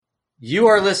You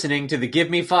are listening to the Give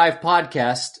Me 5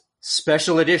 podcast,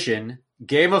 special edition,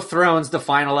 Game of Thrones, the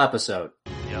final episode.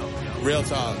 Real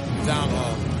talk, down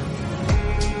home.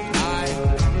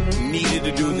 I needed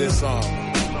to do this song. Yo,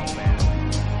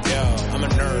 I'm a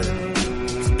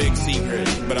nerd. It's a big secret,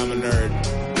 but I'm a nerd.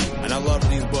 And I love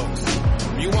these books.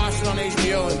 When you watch it on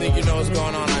HBO and think you know what's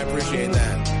going on, I appreciate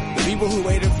that. The people who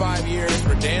waited 5 years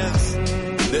for Dance,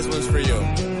 this one's for you.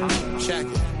 Check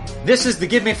it. This is the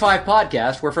Give Me 5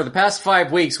 podcast, where for the past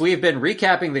 5 weeks we have been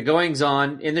recapping the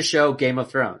goings-on in the show Game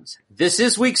of Thrones. This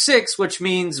is week 6, which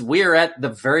means we are at the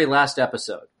very last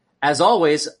episode. As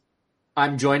always,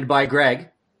 I'm joined by Greg.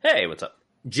 Hey, what's up?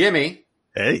 Jimmy.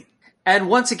 Hey. And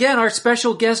once again, our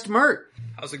special guest, Mert.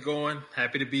 How's it going?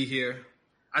 Happy to be here.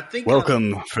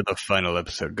 Welcome for the final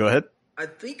episode. Go ahead. I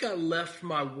think I left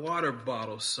my water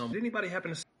bottle somewhere. Did anybody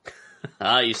happen to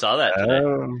see? You saw that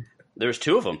today. There's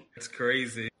 2 of them. It's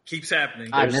crazy. Keeps happening.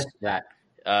 I missed that.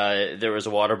 There was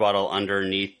a water bottle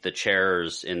underneath the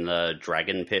chairs in the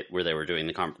dragon pit where they were doing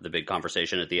the big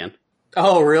conversation at the end.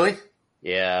 Oh, really?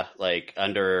 Yeah, like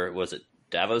under, was it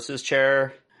Davos's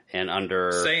chair? And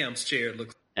under Sam's chair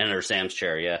looks. And under Sam's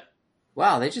chair, yeah.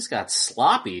 Wow, they just got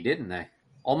sloppy, didn't they?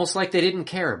 Almost like they didn't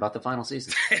care about the final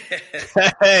season.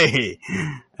 Hey!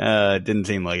 Didn't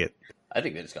seem like it. I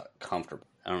think they just got comfortable.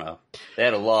 I don't know. They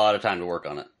had a lot of time to work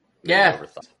on it. Yeah.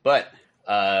 But,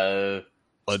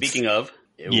 speaking of,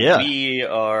 yeah. We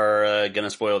are going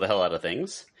to spoil the hell out of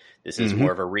things. This is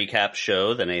more of a recap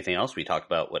show than anything else. We talk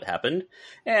about what happened,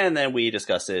 and then we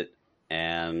discuss it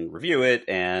and review it,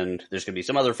 and there's going to be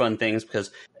some other fun things,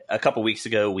 because a couple weeks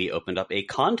ago we opened up a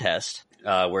contest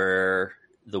where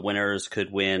the winners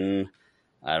could win,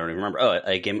 I don't even remember,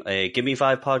 a Give Me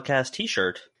 5 podcast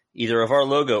t-shirt, either of our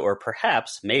logo or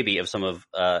perhaps maybe of some of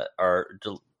our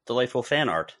delightful fan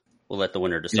art. We'll let the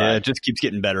winner decide. Yeah, it just keeps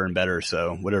getting better and better,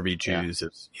 so whatever you choose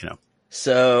is,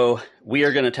 So we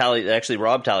are going to tally, actually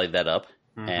Rob tallied that up,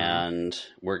 and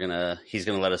he's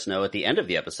going to let us know at the end of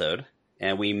the episode,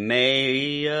 and we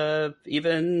may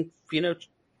even,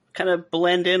 kind of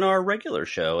blend in our regular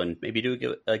show and maybe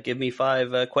do a Give Me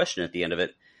 5 question at the end of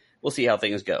it. We'll see how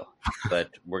things go.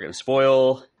 But we're going to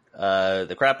spoil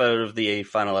the crap out of the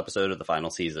final episode of the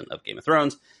final season of Game of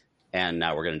Thrones, and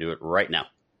now we're going to do it right now.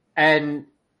 And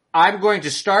I'm going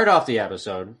to start off the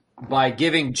episode by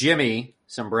giving Jimmy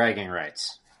some bragging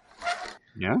rights.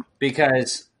 Yeah?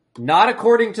 Because not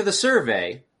according to the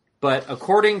survey, but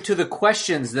according to the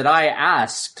questions that I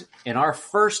asked in our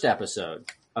first episode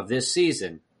of this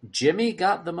season, Jimmy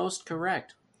got the most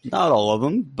correct. Not all of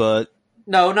them, but...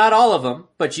 No, not all of them,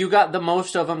 but you got the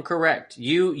most of them correct.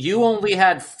 You only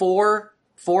had four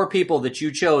people that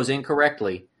you chose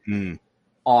incorrectly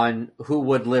on who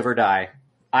would live or die.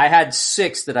 I had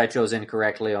 6 that I chose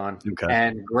incorrectly on,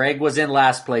 and Greg was in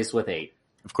last place with 8.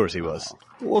 Of course he was.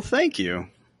 Well, thank you.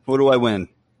 What do I win?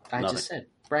 I just said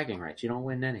bragging rights. You don't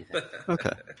win anything.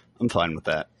 Okay, I'm fine with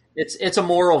that. It's a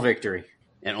moral victory.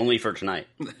 And only for tonight.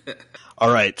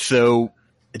 All right, so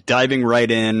diving right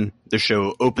in, the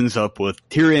show opens up with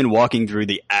Tyrion walking through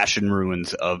the ashen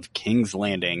ruins of King's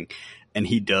Landing, and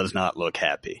he does not look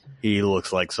happy. He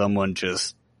looks like someone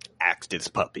just axed his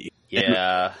puppy.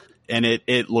 Yeah. And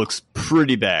it looks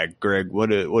pretty bad. Greg, what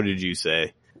did you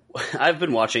say? I've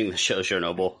been watching the show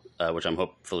Chernobyl, which I'm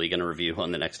hopefully going to review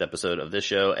on the next episode of this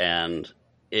show, and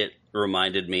it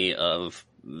reminded me of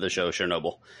the show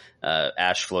Chernobyl.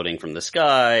 Ash floating from the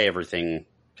sky, everything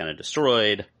kind of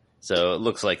destroyed. So it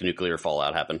looks like nuclear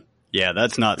fallout happened. Yeah,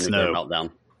 that's not nuclear snow.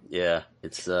 Meltdown. Yeah,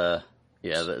 it's the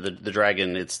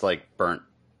dragon. It's like burnt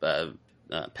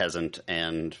peasant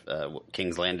and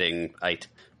King's Landing-ite,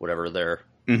 whatever their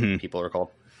people are called.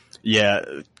 Yeah,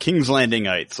 King's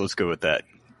Landing-ites. Let's go with that.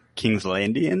 King's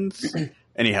Landians.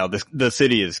 Anyhow, the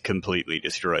city is completely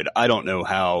destroyed. I don't know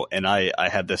how, and I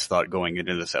had this thought going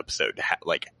into this episode.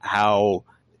 How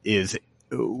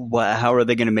are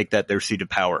they going to make that their seat of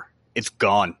power? It's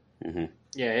gone. Mm-hmm.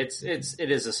 Yeah, it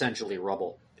is essentially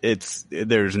rubble.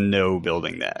 There's no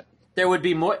building that. There would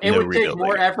be more. It would take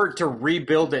more effort to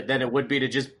rebuild it than it would be to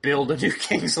just build a new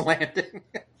King's Landing.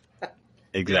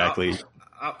 Exactly. Yeah,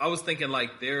 I was thinking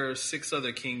like there are 6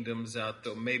 other kingdoms out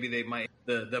there. Maybe they might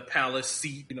the palace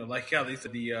seat, like how they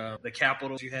said the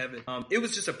capital. You have it. It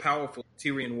was just a powerful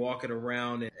Tyrion walking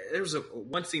around, and there was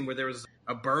one scene where there was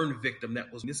a burn victim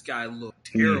that was. This guy looked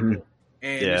terrible.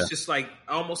 And it's just like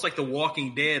almost like The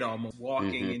Walking Dead, almost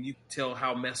walking, and you can tell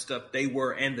how messed up they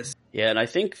were. And and I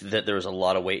think that there was a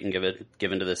lot of weight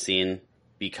given to the scene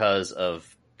because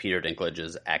of Peter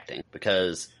Dinklage's acting,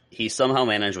 because he somehow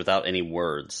managed without any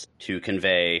words to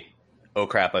convey, "Oh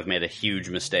crap, I've made a huge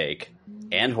mistake,"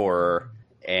 and horror,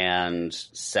 and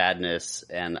sadness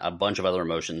and a bunch of other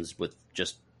emotions with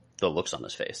just the looks on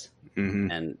his face.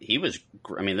 Mm-hmm. And he was,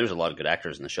 I mean, there's a lot of good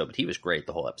actors in the show, but he was great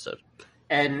the whole episode.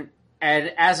 And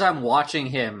as I'm watching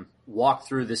him walk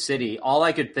through the city, all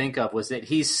I could think of was that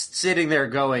he's sitting there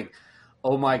going,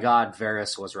 "Oh my God,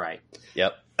 Varys was right."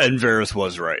 Yep. And Varys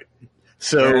was right.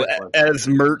 So as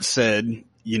Mert said,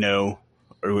 you know,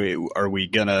 are we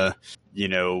gonna, you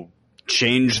know,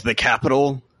 change the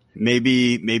capital?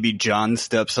 Maybe Jon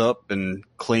steps up and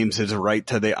claims his right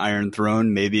to the Iron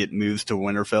Throne. Maybe it moves to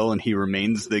Winterfell and he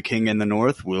remains the king in the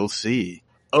North. We'll see.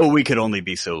 Oh, we could only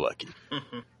be so lucky.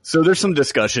 So there's some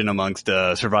discussion amongst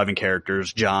surviving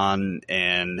characters. Jon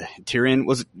and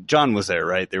Tyrion Jon was there,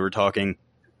 right? They were talking.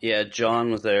 Yeah, Jon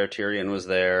was there. Tyrion was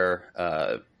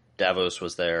there. Davos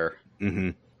was there.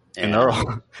 Mm-hmm.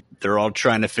 And they're all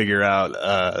trying to figure out.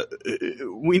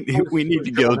 We need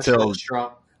to go tell.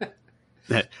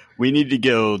 We need to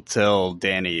go tell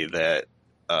Dany that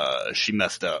she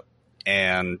messed up.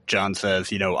 And Jon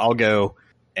says, you know, I'll go.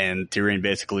 And Tyrion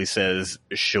basically says,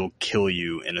 she'll kill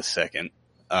you in a second.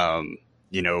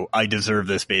 You know, I deserve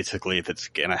this basically. If it's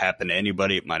going to happen to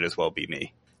anybody, it might as well be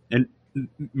me. And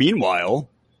meanwhile,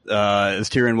 as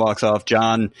Tyrion walks off,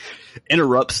 Jon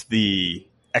interrupts the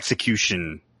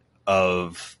execution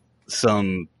of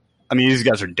some, I mean, these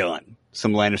guys are done.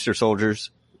 Some Lannister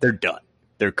soldiers, they're done.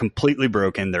 They're completely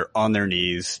broken. They're on their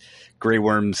knees. Grey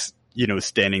Worm's, you know,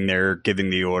 standing there giving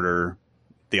the order.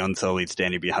 The Unsullied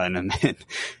standing behind him.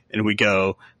 And we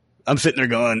go, I'm sitting there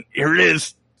going, here it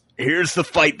is. Here's the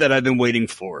fight that I've been waiting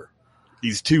for.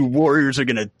 These two warriors are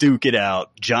going to duke it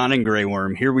out. Jon and Grey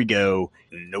Worm, here we go.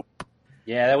 Nope.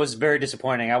 Yeah, that was very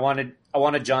disappointing. I wanted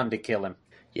Jon to kill him.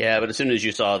 Yeah, but as soon as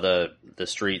you saw the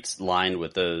streets lined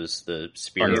with the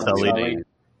spears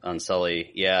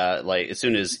Unsullied, yeah, like as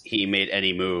soon as he made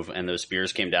any move and those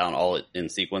spears came down all in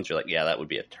sequence, you're like, yeah, that would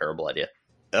be a terrible idea.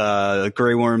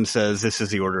 Grey Worm says this is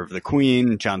the order of the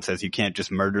Queen. Jon says you can't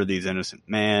just murder these innocent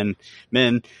men.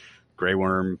 Grey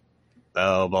Worm,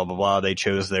 blah, blah, blah. They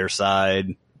chose their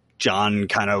side. Jon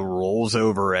kind of rolls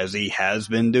over as he has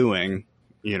been doing,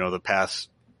 you know, the past,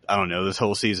 I don't know, this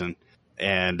whole season.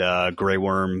 And Grey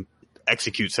Worm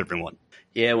executes everyone.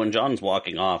 Yeah, when Jon's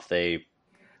walking off, they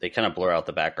kind of blur out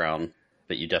the background,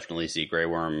 but you definitely see Grey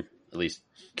Worm at least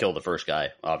kill the first guy.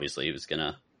 Obviously, he was going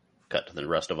to cut to the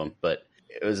rest of them, but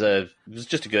it was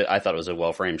just a good, I thought it was a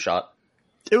well-framed shot.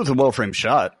 It was a well-framed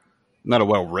shot, not a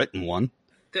well-written one.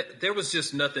 There was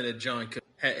just nothing that Jon could.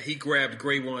 He grabbed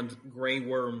Grey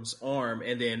Worm's arm,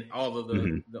 and then all of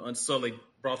the Unsullied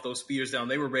brought those spears down.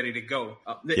 They were ready to go.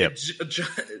 Yep.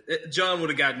 Jon would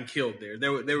have gotten killed there.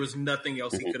 There was nothing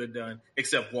else he could have done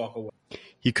except walk away.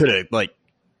 He could have, like,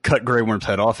 cut Grey Worm's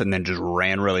head off and then just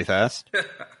ran really fast.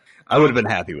 I would have been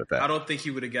happy with that. I don't think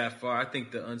he would have got far. I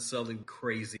think the Unsullied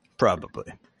crazy. Probably.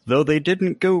 Though they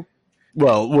didn't go...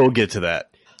 Well, we'll get to that.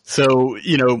 So,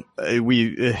 you know,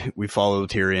 we follow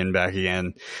Tyrion back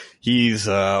again. He's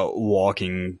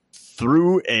walking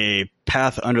through a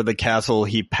path under the castle.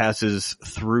 He passes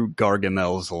through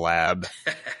Gargamel's lab.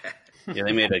 Yeah,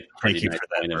 they made a pretty nice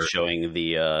point of showing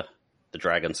the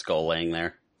dragon skull laying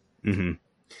there. Mm-hmm.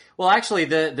 Well, actually,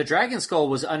 the dragon skull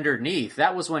was underneath.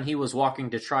 That was when he was walking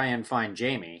to try and find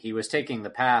Jaime. He was taking the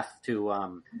path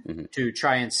to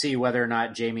try and see whether or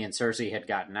not Jaime and Cersei had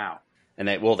gotten out. And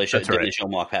they show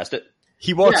him walk past it.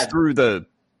 He walks through the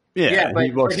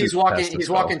but he's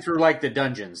walking through like the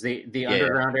dungeons, the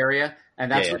underground area,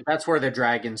 and that's where the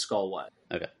dragon skull was.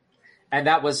 Okay, and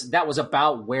that was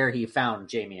about where he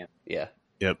found Jaime. Yeah.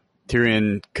 Yep.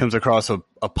 Tyrion comes across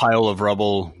a pile of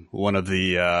rubble, one of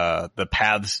the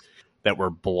paths that were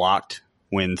blocked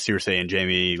when Cersei and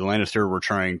Jaime Lannister were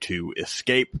trying to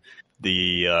escape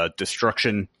the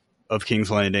destruction of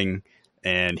King's Landing.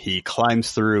 And he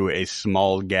climbs through a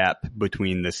small gap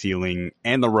between the ceiling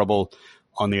and the rubble.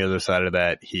 On the other side of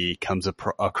that, he comes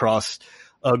across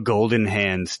a golden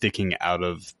hand sticking out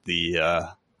of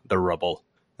the rubble.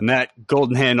 And that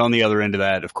golden hand on the other end of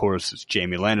that, of course, is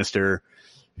Jaime Lannister,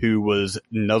 who was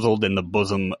nuzzled in the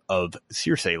bosom of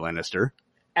Cersei Lannister.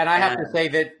 And I have to say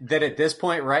that at this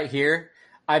point right here,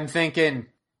 I'm thinking,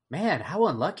 man, how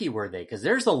unlucky were they? Because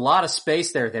there's a lot of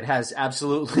space there that has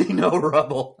absolutely no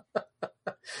rubble.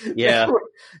 Yeah,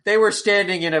 they were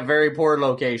standing in a very poor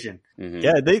location. Mm-hmm.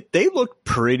 Yeah, they looked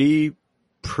pretty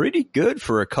good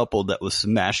for a couple that was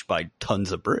smashed by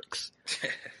tons of bricks.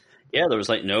 Yeah, there was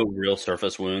like no real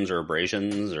surface wounds or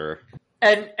abrasions or.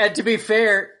 And to be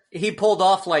fair, he pulled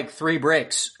off like 3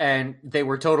 bricks and they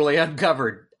were totally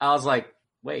uncovered. I was like,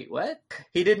 wait, what?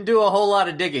 He didn't do a whole lot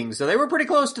of digging, so they were pretty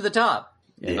close to the top.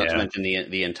 Yeah, not to mention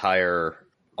the entire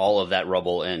all of that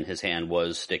rubble and his hand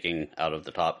was sticking out of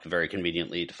the top very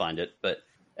conveniently to find it. But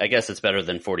I guess it's better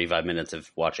than 45 minutes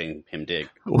of watching him dig.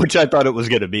 Which I thought it was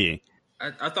going to be.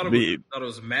 I thought it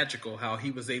was magical how he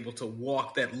was able to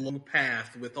walk that long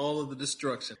path with all of the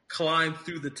destruction, climb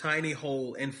through the tiny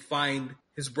hole, and find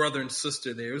his brother and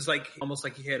sister there. It was like almost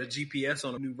like he had a GPS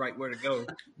on him, knew right where to go.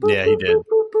 Yeah, he did.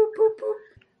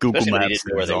 Google Especially when he Maps didn't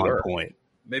know where is they on were. point.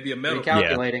 Maybe a metal,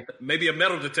 Recalculating. maybe a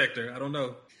metal detector. I don't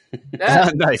know.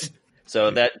 Nice.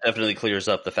 So that definitely clears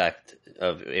up the fact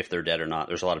of if they're dead or not.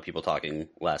 There's a lot of people talking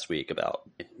last week about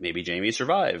maybe Jamie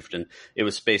survived, and it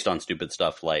was based on stupid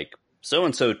stuff like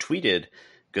so-and-so tweeted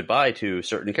goodbye to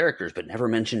certain characters, but never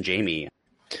mentioned Jamie.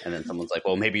 And then someone's like,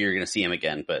 well, maybe you're going to see him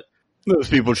again, but... Those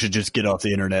people should just get off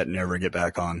the internet and never get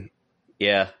back on.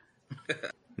 Yeah.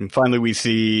 And finally, we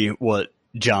see what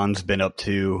John's been up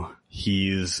to.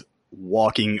 He's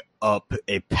walking up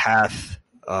a path,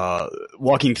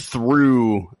 walking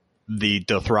through the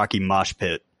Dothraki mosh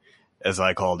pit, as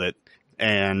I called it,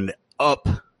 and up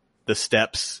the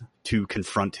steps to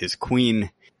confront his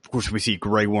queen. Of course, we see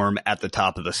Grey Worm at the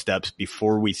top of the steps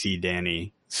before we see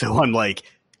Dany. So I'm like,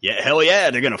 yeah, hell yeah,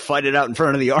 they're going to fight it out in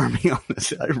front of the army on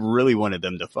this. I really wanted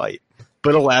them to fight.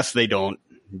 But alas, they don't.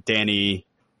 Dany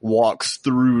walks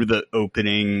through the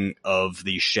opening of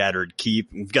the Shattered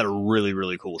Keep. We've got a really,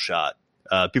 really cool shot.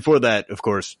 Before that, of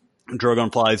course,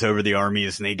 Drogon flies over the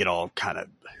armies and they get all kind of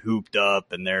hooped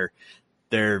up and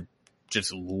they're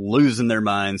just losing their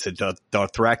minds. The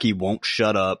Dothraki won't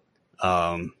shut up.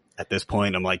 At this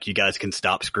point, I'm like, you guys can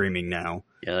stop screaming now.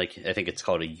 Yeah, like I think it's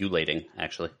called a ulating,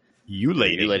 actually.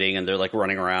 Ulating, and they're like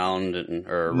running around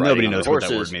or nobody riding on knows their what horses,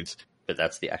 that word means. but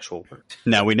that's the actual word.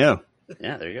 Now we know.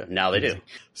 Yeah, there you go. Now they do.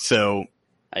 So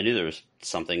I knew there was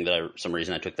something that some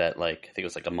reason I took that, like, I think it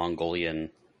was like a Mongolian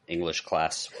English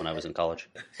class when I was in college.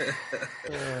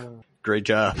 great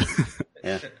job.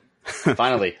 Yeah.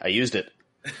 Finally, I used it.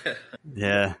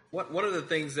 Yeah. One of the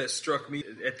things that struck me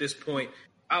at this point,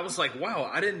 I was like, wow,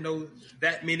 I didn't know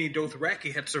that many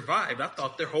Dothraki had survived. I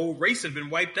thought their whole race had been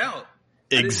wiped out.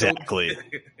 Exactly.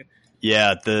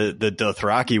 Yeah, the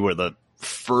Dothraki were the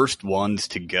first ones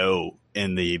to go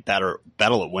in the battle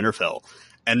at Winterfell,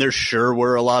 and there sure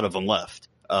were a lot of them left,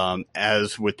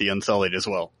 as with the Unsullied as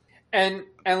well. And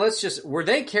were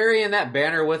they carrying that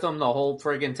banner with them the whole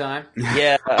friggin' time?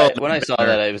 Yeah, when I saw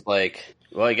that, I was like,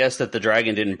 well, I guess that the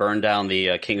dragon didn't burn down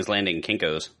the King's Landing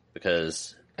Kinkos,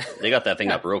 because they got that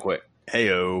thing up real quick.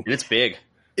 Heyo. And it's big.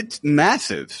 It's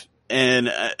massive. And,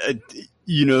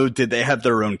 did they have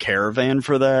their own caravan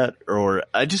for that? Or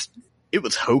it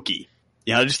was hokey.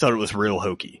 Yeah, I just thought it was real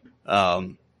hokey.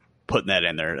 Putting that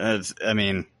in there.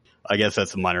 I guess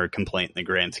that's a minor complaint in the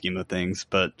grand scheme of things,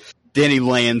 but Dany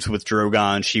lands with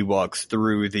Drogon. She walks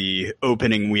through the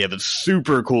opening. We have a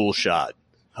super cool shot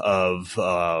of,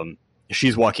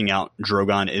 she's walking out.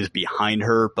 Drogon is behind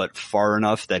her, but far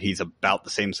enough that he's about the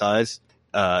same size.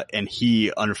 And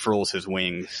he unfurls his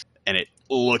wings, and it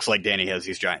looks like Dany has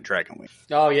these giant dragon wings.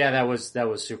 Oh yeah, that was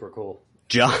super cool.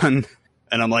 John,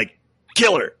 and I'm like,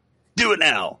 kill her! Do it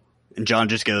now! And John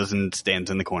just goes and stands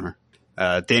in the corner.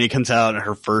 Dany comes out, and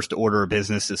her first order of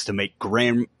business is to make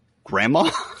grandma?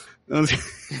 She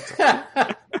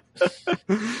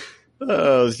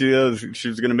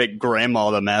was going to make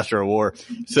Grandma the Master of War.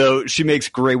 So she makes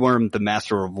Grey Worm the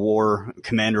Master of War,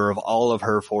 commander of all of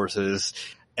her forces,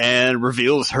 and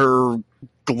reveals her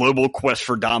global quest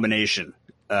for domination.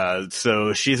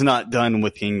 So she's not done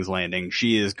with King's Landing.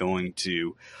 She is going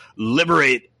to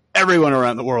liberate everyone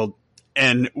around the world.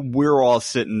 And we're all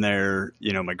sitting there,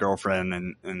 my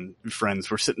girlfriend and friends,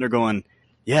 we're sitting there going,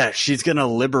 yeah, she's going to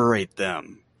liberate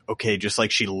them. Okay, just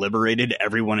like she liberated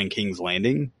everyone in King's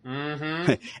Landing.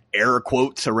 Mm-hmm. Air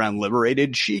quotes around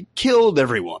liberated. She killed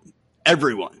everyone.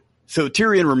 Everyone. So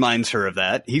Tyrion reminds her of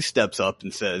that. He steps up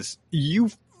and says, you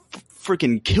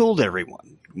freaking killed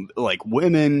everyone. Like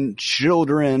women,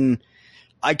 children.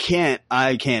 I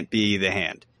can't be the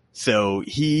hand. So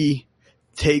he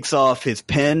takes off his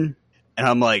pen, and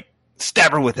I'm like,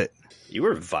 stab her with it. You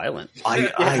were violent.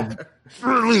 I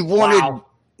really wanted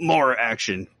more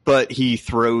action, but he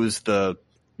throws the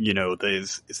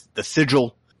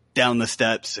sigil down the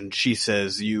steps, and she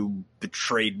says, you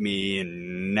betrayed me,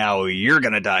 and now you're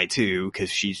gonna die too, because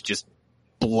she's just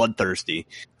bloodthirsty,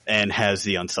 and has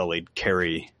the Unsullied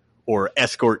carry or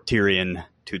escort Tyrion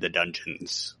to the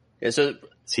dungeons. Yeah, so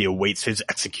he awaits his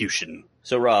execution.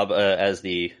 So Rob,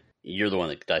 you're the one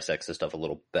that dissects this stuff a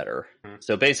little better.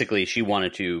 So basically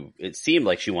it seemed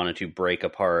like she wanted to break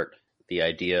apart the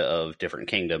idea of different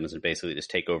kingdoms and basically just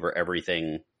take over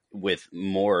everything with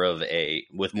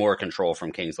more control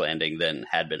from King's Landing than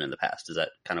had been in the past. Is that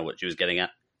kind of what she was getting at?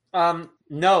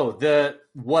 No,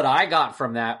 what I got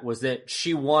from that was that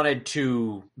she wanted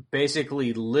to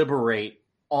basically liberate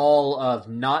all of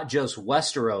not just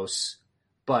Westeros,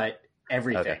 but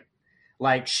everything. Okay.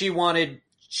 Like she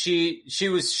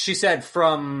said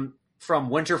from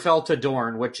Winterfell to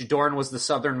Dorne, which Dorne was the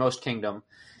southernmost kingdom,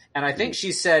 and I think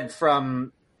she said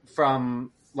from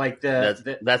like that's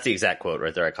the exact quote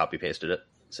right there. I copy pasted it.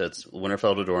 So it's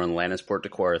Winterfell to Dorne, Lannisport to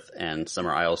Quarth, and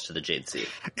Summer Isles to the Jade Sea.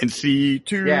 And sea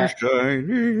to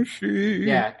shining sea.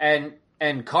 Yeah,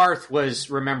 and Karth was,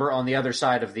 remember, on the other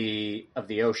side of the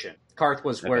ocean. Karth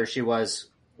was where she was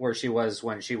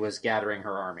when she was gathering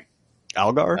her army.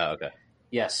 Algar? Oh, okay.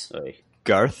 Yes.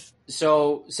 Garth?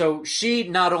 So she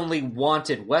not only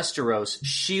wanted Westeros,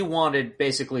 she wanted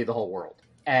basically the whole world.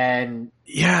 And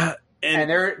yeah, and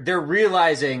they're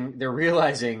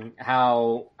realizing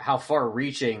how far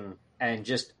reaching and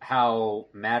just how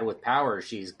mad with power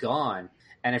she's gone.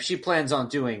 And if she plans on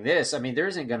doing this, I mean, there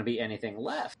isn't going to be anything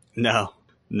left. No,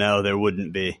 there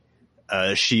wouldn't be.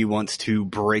 She wants to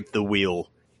break the wheel.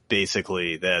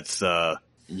 Basically, that's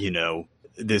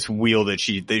this wheel that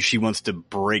she wants to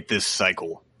break this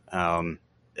cycle.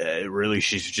 Really,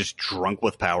 she's just drunk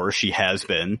with power. She has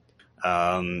been.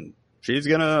 She's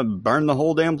gonna burn the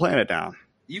whole damn planet down.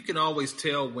 You can always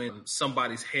tell when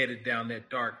somebody's headed down that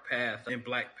dark path. In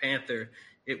Black Panther,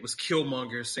 it was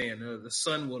Killmonger saying, the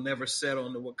sun will never set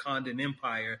on the Wakandan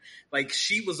Empire. Like,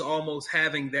 she was almost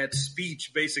having that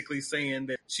speech basically saying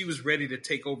that she was ready to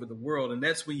take over the world. And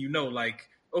that's when you know, like,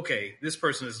 okay, this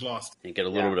person is lost. You get a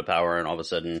little bit of power, and all of a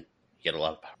sudden, you get a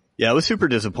lot of power. Yeah, I was super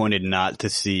disappointed not to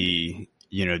see,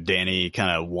 Dany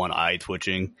kind of one eye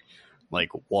twitching.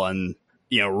 Like, one,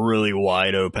 really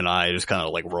wide open eye, just kind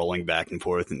of like rolling back and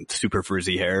forth and super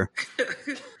frizzy hair.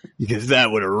 Because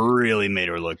that would have really made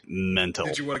her look mental.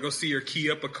 Did you want to go see her key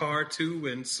up a car too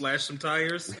and slash some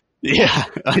tires? Yeah,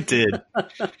 I did.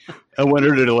 I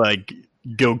wanted her to like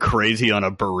go crazy on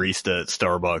a barista at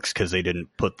Starbucks because they didn't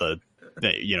put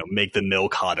make the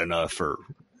milk hot enough or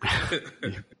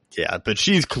yeah, but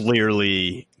she's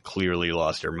clearly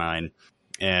lost her mind.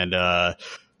 And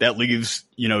that leaves,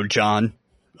 Jon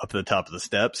up at the top of the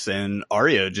steps, and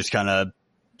Arya just kind of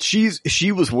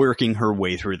she was working her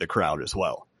way through the crowd as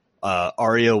well.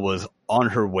 Arya was on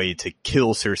her way to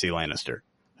kill Cersei Lannister,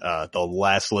 the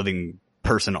last living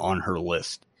person on her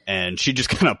list, and she just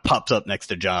kind of pops up next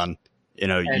to Jon,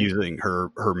 using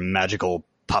her magical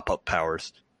pop-up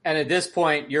powers. And at this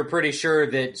point, you're pretty sure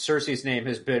that Cersei's name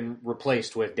has been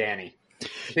replaced with Dany.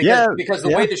 Because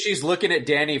the way that she's looking at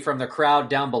Dany from the crowd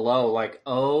down below, like,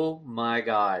 oh my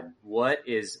God, what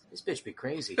is this bitch be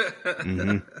crazy?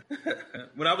 Mm-hmm.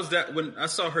 When I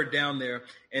saw her down there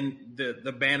and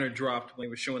the banner dropped when they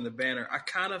were showing the banner, I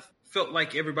kind of felt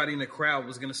like everybody in the crowd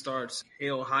was going to start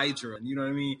Hail Hydra. You know what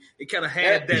I mean? It kind of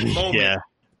had that moment. Yeah,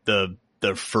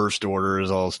 the First Order is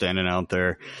all standing out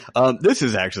there. This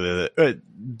is actually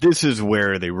this is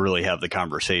where they really have the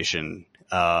conversation.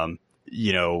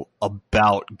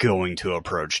 About going to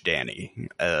approach Dany.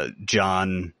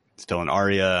 Jon is telling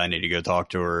Arya, I need to go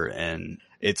talk to her, and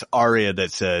it's Arya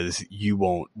that says, you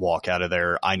won't walk out of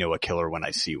there. I know a killer when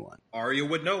I see one. Arya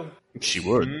would know. She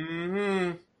would.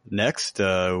 Mm-hmm. Next,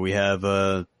 we have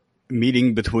a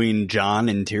meeting between Jon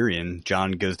and Tyrion.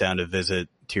 Jon goes down to visit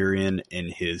Tyrion in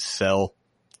his cell,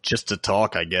 just to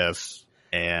talk, I guess.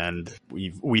 And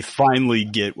we finally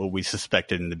get what we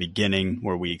suspected in the beginning,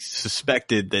 where we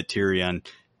suspected that Tyrion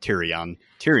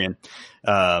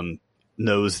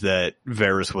knows that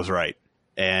Varys was right.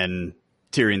 And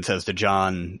Tyrion says to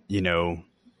Jon,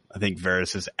 I think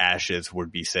Varys' ashes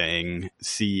would be saying,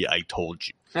 see, I told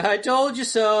you. I told you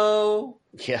so.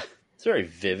 Yeah, it's a very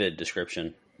vivid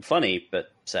description. Funny,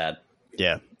 but sad.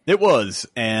 Yeah, it was.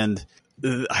 And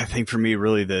I think for me,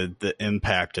 really, the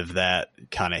impact of that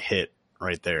kind of hit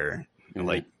right there. Mm-hmm.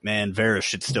 Like, man, Varys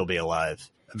should still be alive.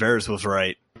 Varys was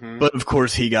right. Mm-hmm. But of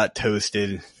course he got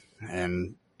toasted,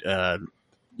 and,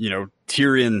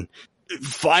 Tyrion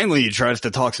finally tries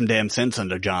to talk some damn sense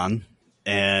into Jon,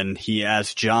 and he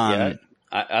asks Jon.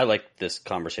 Yeah, I like this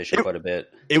conversation quite a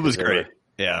bit. It was great.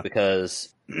 Yeah.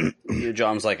 Because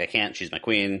Jon's like, I can't, she's my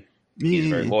queen. He's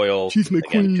very loyal. She's my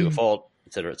queen. To a fault,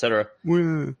 et cetera, et cetera.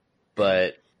 Yeah.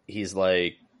 But he's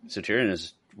like, so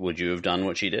Tyrion would you have done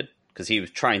what she did? Because he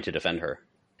was trying to defend her.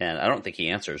 And I don't think he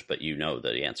answers, but you know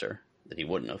that he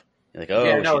wouldn't have.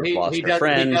 You're like, she lost her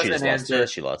friend, she just lost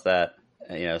this, she lost that.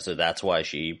 And, so that's why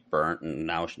she burnt, and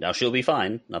now she'll be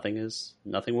fine.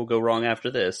 Nothing will go wrong after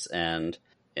this. And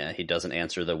he doesn't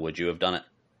answer the would you have done it,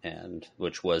 and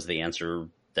which was the answer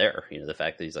there. The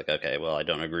fact that he's like, okay, well, I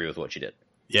don't agree with what she did.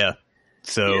 Yeah.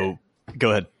 So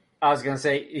go ahead. I was going to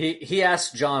say, he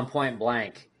asked Jon point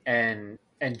blank, and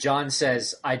Jon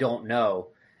says, "I don't know."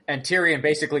 And Tyrion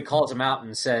basically calls him out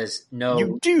and says, "No,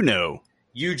 You do know.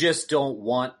 You just don't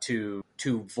want to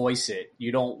voice it.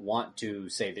 You don't want to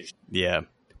say this." Yeah,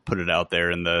 put it out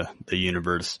there in the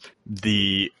universe.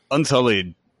 The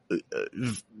Unsullied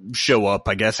show up,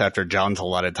 I guess, after Jon's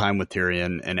allotted time with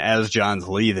Tyrion, and as Jon's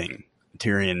leaving,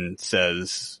 Tyrion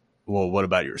says, "Well, what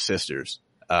about your sisters?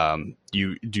 Do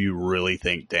you really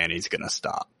think Dany's gonna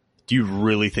stop? Do you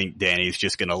really think Dany's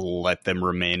just gonna let them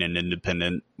remain an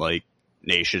independent,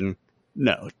 nation?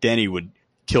 No, Dany would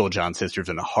kill Jon's sisters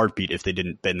in a heartbeat if they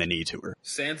didn't bend the knee to her."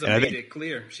 Sansa made it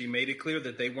clear. She made it clear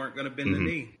that they weren't going to bend the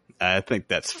knee. I think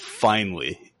that's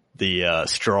finally the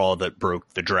straw that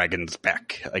broke the dragon's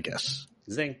back, I guess.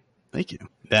 Zing. Thank you.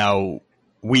 Now,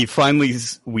 we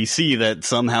see that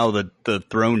somehow the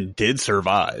throne did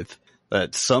survive,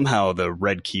 that somehow the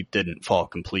Red Keep didn't fall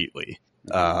completely.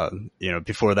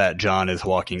 Before that, Jon is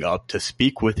walking up to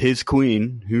speak with his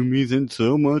queen, whom he's in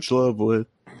so much love with.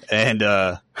 And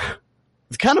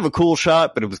it's kind of a cool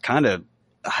shot, but it was kind of,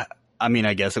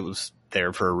 I guess it was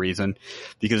there for a reason,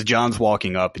 because Jon's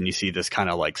walking up and you see this kind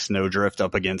of snowdrift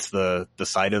up against the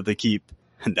side of the keep.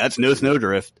 And that's no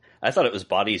snowdrift. I thought it was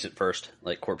bodies at first,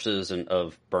 like corpses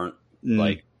of burnt,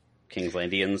 King's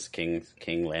Landians, King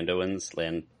Landoans,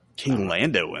 King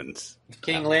Landoans.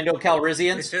 King Lando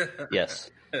Calrissians? Yes.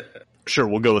 Sure,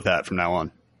 we'll go with that from now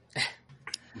on.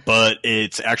 But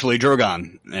it's actually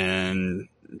Drogon. And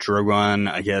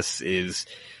Drogon, I guess, is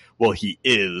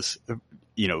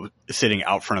sitting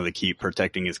out front of the keep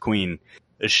protecting his queen.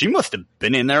 She must have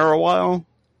been in there a while,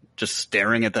 just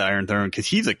staring at the Iron Throne, because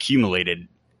he's accumulated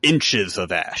inches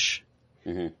of ash.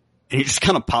 Mm-hmm. And he just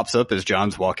kind of pops up as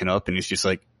Jon's walking up, and he's just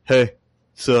like, "Hey,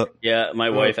 sup?" Yeah,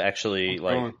 my wife actually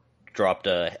dropped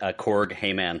a Korg,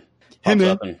 "Hey man," Hey, man.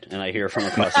 up and I hear from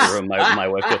across the room my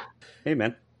wife go, "Hey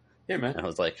man." Hey, man. And I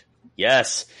was like,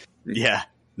 yes. Yeah,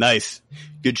 nice.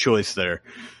 Good choice there.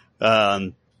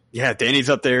 Dany's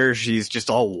up there. She's just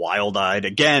all wild-eyed.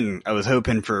 Again, I was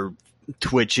hoping for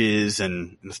twitches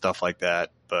and stuff like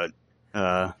that, but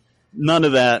none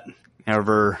of that.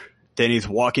 However, Dany's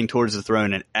walking towards the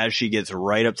throne, and as she gets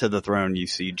right up to the throne, you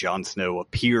see Jon Snow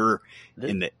appear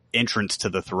in the entrance to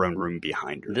the throne room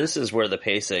behind her. This is where the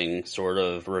pacing sort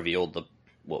of revealed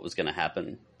what was going to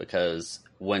happen, because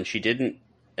when she didn't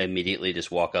immediately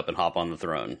just walk up and hop on the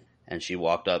throne, and she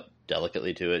walked up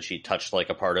delicately to it, she touched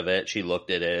a part of it, she looked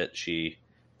at it, she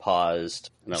paused,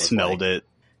 and smelled it.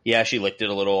 Yeah, she licked it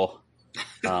a little.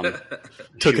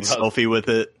 Took a selfie with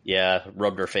it. Yeah,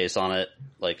 rubbed her face on it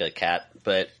like a cat.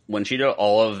 But when she did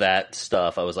all of that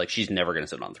stuff, I was like, she's never going to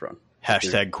sit on the throne.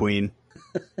 # queen.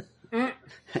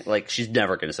 She's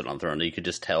never going to sit on the throne. You could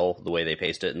just tell the way they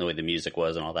paced it and the way the music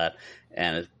was and all that.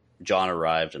 And Jon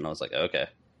arrived, and I was like, okay,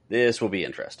 this will be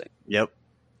interesting. Yep.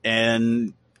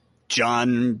 And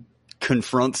Jon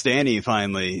confronts Dany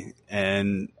finally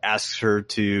and asks her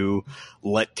to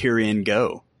let Tyrion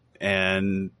go.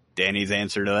 And Dany's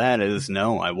answer to that is,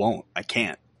 "No, I won't. I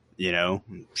can't."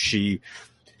 She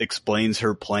explains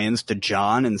her plans to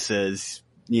Jon and says,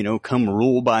 "Come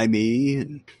rule by me.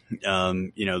 And,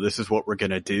 this is what we're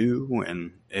going to do."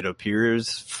 And it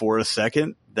appears for a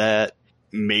second that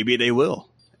maybe they will,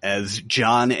 as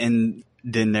Jon and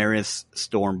Daenerys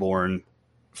Stormborn,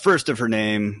 first of her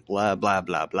name, blah, blah,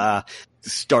 blah, blah,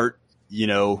 start,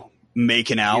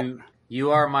 making out.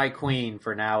 You are my queen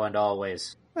for now and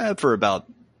always. For about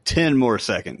 10 more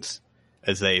seconds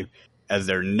as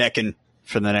they're necking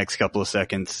for the next couple of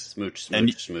seconds.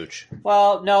 Smooch.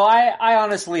 Well, no, I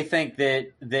honestly think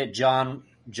that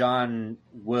Jon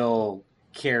will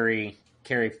carry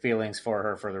feelings for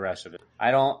her for the rest of it.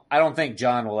 I don't think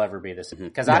Jon will ever be this,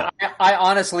 because I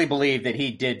honestly believe that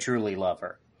he did truly love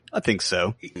her. I think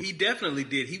so. He definitely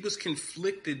did. He was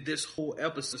conflicted this whole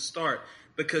episode start,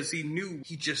 because he knew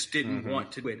he just didn't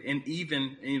want to do it. And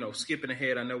even, skipping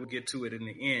ahead, I know we'll get to it in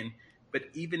the end, but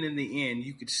even in the end,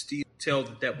 you could still tell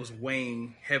that was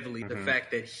weighing heavily. The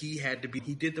fact that he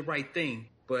did the right thing,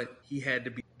 but he had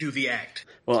to do the act.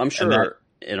 Well, I'm sure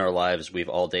in our lives, we've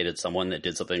all dated someone that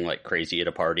did something crazy at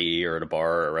a party or at a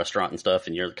bar or a restaurant and stuff.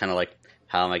 And you're kind of like,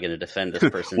 how am I going to defend this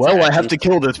person's Well, actions? I have to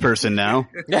kill this person now.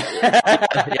 Yeah,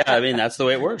 I mean, that's the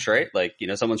way it works, right?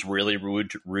 Someone's really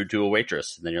rude to a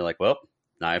waitress. And then you're like, well,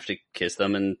 now I have to kiss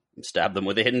them and stab them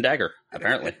with a hidden dagger,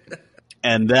 apparently.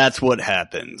 And that's what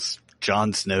happens.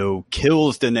 Jon Snow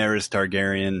kills Daenerys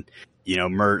Targaryen.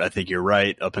 Mert, I think you're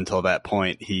right. Up until that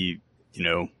point, he,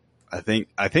 I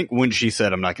think when she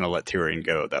said, "I'm not going to let Tyrion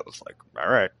go," that was like, all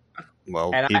right,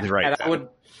 Well, And he's right.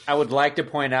 I would like to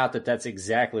point out that that's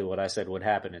exactly what I said would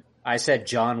happen. I said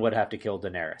Jon would have to kill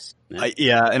Daenerys.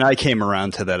 And I came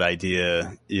around to that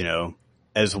idea,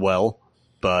 as well,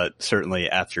 but certainly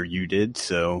after you did.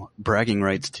 So bragging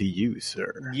rights to you,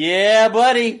 sir. Yeah,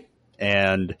 buddy.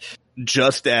 And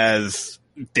just as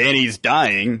Dany's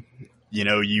dying,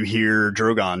 you hear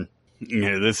Drogon.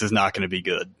 This is not going to be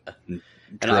good.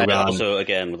 And I also,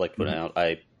 again, would like to point out,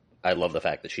 I love the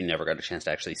fact that she never got a chance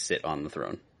to actually sit on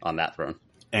that throne.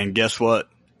 And guess what?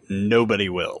 Nobody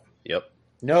will. Yep.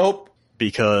 Nope.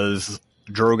 Because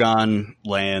Drogon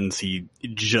lands, he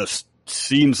just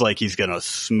seems like he's going to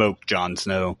smoke Jon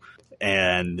Snow.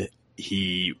 And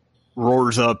he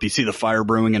roars up, you see the fire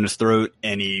brewing in his throat,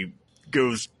 and he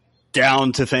goes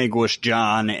down to vanquish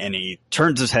Jon, and he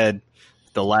turns his head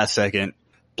at the last second,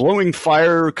 blowing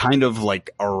fire kind of like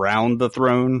around the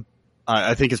throne.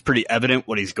 I think it's pretty evident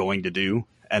what he's going to do,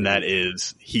 and that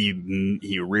is he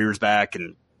rears back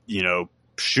and,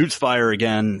 shoots fire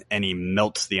again, and he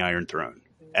melts the Iron Throne.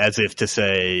 As if to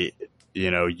say,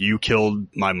 you killed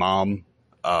my mom,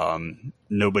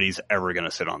 nobody's ever going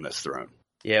to sit on this throne.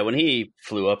 Yeah, when he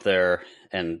flew up there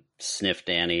and sniffed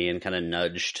Dany and kind of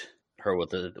nudged her with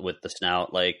the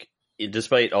snout, like,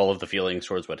 despite all of the feelings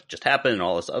towards what just happened and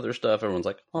all this other stuff, everyone's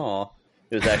like, "Aw."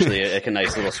 It was actually a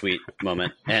nice little sweet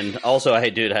moment. And also, I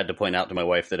had to point out to my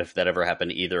wife that if that ever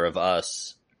happened to either of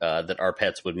us, that our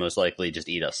pets would most likely just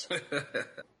eat us.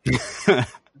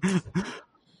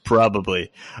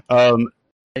 Probably. I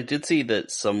did see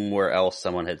that somewhere else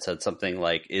someone had said something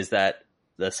like, is that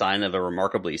the sign of a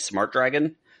remarkably smart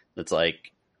dragon? That's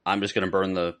like, I'm just going to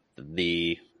burn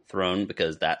the throne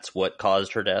because that's what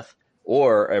caused her death.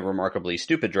 Or a remarkably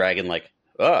stupid dragon like,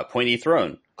 pointy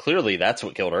throne. Clearly that's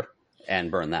what killed her.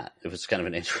 And burn that. It was kind of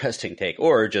an interesting take.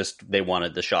 Or just they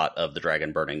wanted the shot of the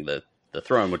dragon burning the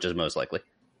throne, which is most likely.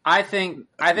 I think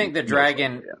the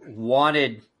dragon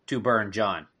wanted to burn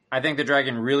Jon. I think the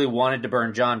dragon really wanted to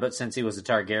burn Jon, but since he was a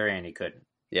Targaryen, he couldn't.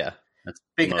 Yeah, that's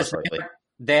because most likely.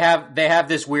 They have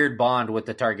this weird bond with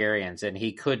the Targaryens, and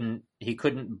he couldn't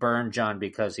burn Jon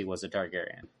because he was a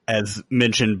Targaryen. As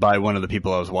mentioned by one of the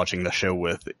people I was watching the show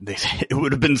with, they said it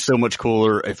would have been so much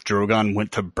cooler if Drogon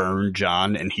went to burn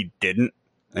Jon and he didn't.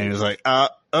 And he was like,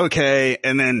 okay.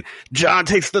 And then Jon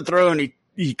takes the throne.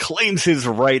 He claims his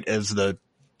right as the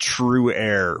true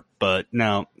heir. But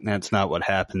no, that's not what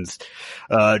happens.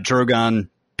 Drogon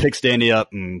picks Dany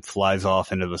up and flies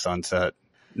off into the sunset.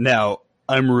 Now,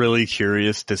 I'm really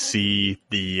curious to see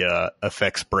the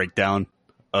effects breakdown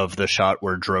of the shot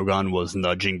where Drogon was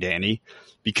nudging Dany,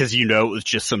 because it was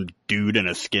just some dude in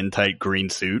a skin-tight green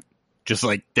suit, just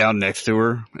like down next to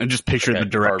her, and just picture the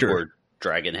director. Cardboard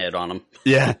dragon head on him.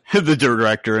 Yeah, the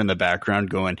director in the background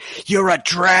going, "You're a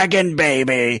dragon,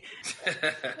 baby!"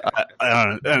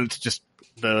 And it's just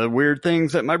the weird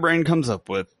things that my brain comes up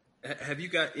with. Have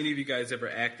any of you guys ever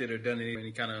acted or done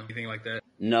any kind of anything like that?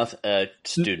 Nothing.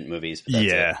 Student movies. But that's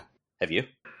yeah. It. Have you?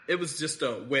 It was just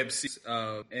a web series,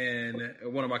 and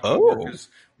one of my coworkers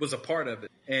was a part of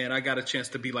it, and I got a chance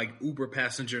to be like Uber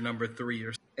passenger number 3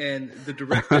 or so. And the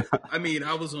director, I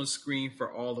was on screen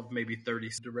for all of maybe 30.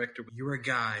 Director, you're a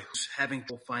guy who's having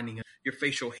trouble finding your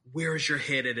facial. Where is your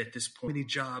head at this point? How many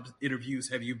jobs interviews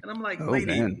have you? And I'm like, lady,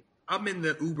 man. I'm in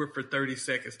the Uber for 30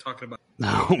 seconds talking about.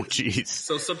 Oh, jeez.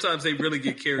 So sometimes they really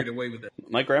get carried away with it.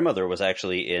 My grandmother was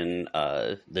actually in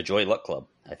the Joy Luck Club,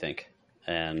 I think.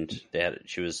 And they had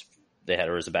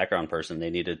her as a background person.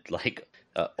 They needed like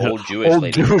old Jewish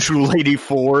lady. Jewish lady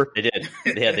 4. They did.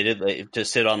 Yeah, they did to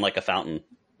sit on like a fountain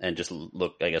and just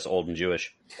look, I guess, old and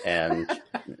Jewish. And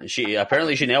she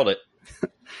nailed it.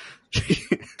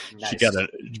 Nice.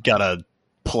 She got a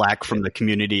plaque from the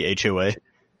community HOA.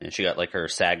 And she got like her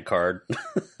SAG card.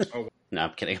 Oh. No,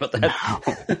 I'm kidding about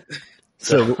that. No.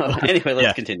 So anyway,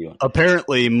 let's continue on.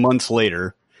 Apparently, months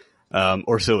later,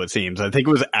 or so it seems. I think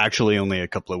it was actually only a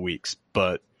couple of weeks,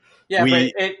 but but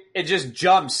it just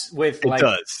jumps with it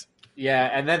does. Yeah,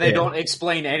 and then they don't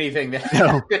explain anything that No.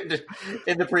 happened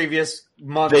in the previous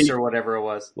months or whatever it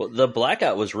was. Well, the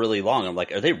blackout was really long. I'm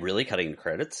like, are they really cutting the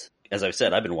credits? As I've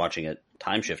said, I've been watching it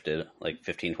time shifted like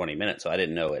 15, 20 minutes, so I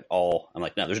didn't know it all. I'm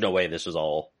like, no, there's no way this is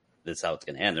how it's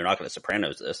going to end. They're not going to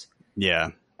Sopranos this. Yeah.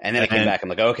 And then it came back. I'm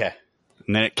like, okay.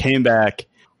 And then it came back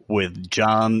with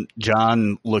John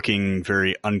looking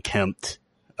very unkempt.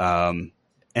 And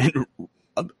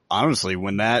honestly,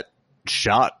 when that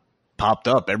shot popped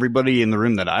up, everybody in the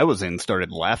room that I was in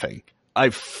started laughing. I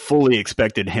fully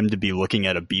expected him to be looking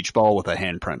at a beach ball with a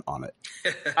handprint on it.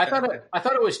 I thought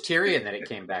it was Tyrion that it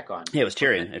came back on. Yeah, it was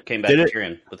Tyrion. It came back to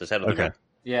Tyrion with his head on the ground.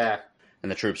 Yeah. And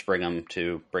the troops bring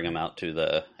him out to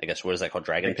the, I guess, what is that called?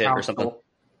 Dragon Pit or something?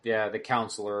 the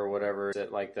counselor or whatever. Is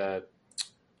it like the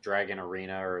Dragon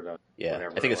Arena or the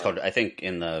whatever? I think it's called. I think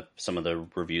in some of the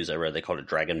reviews I read, they called it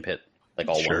Dragon Pit, like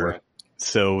all one word.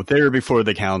 So they're before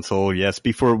the council. Yes,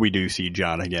 before we do see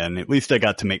John again. At least I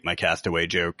got to make my Castaway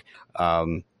joke.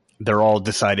 They're all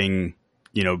deciding,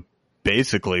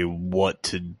 basically what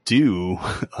to do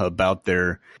about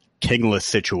their kingless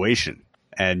situation.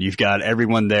 And you've got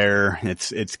everyone there.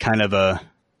 It's kind of a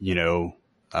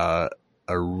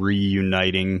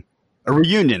reunion.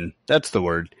 That's the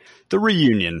word. The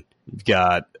reunion. You've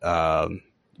got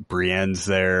Brienne's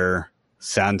there,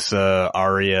 Sansa,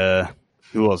 Arya.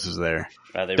 Who else is there?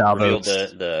 They Davos. revealed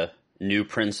the new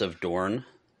Prince of Dorne,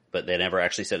 but they never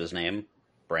actually said his name.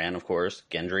 Bran, of course.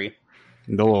 Gendry.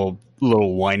 The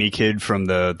little whiny kid from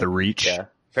the Reach. Yeah.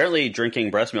 Apparently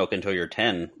drinking breast milk until you're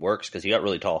 10 works because he got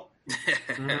really tall.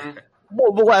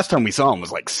 Well, the last time we saw him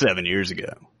was like 7 years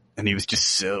ago. And he was just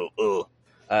so,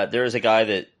 There is a guy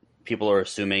that people are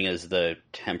assuming is the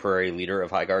temporary leader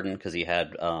of Highgarden because he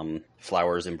had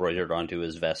flowers embroidered onto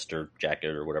his vest or jacket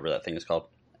or whatever that thing is called.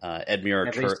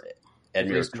 Edmure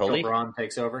Tully. Bronn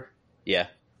takes over. Yeah.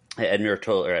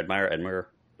 Edmure,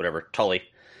 whatever, Tully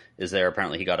is there.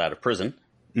 Apparently he got out of prison.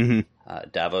 Mm-hmm.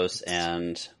 Davos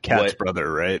and Cat's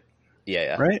brother, right?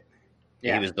 Yeah. Right?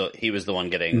 Yeah. He was the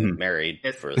one getting married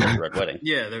for the Red Wedding.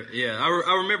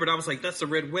 I remembered. I was like, that's the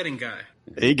Red Wedding guy.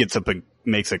 He gets up and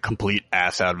makes a complete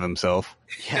ass out of himself.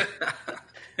 Yeah.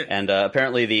 And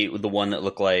apparently the one that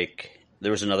looked like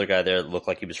there was another guy there that looked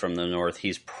like he was from the north.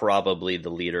 He's probably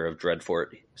the leader of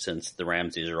Dreadfort since the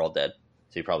Ramsays are all dead.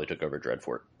 So he probably took over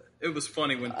Dreadfort. It was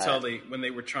funny when Tully, when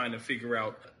they were trying to figure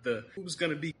out who was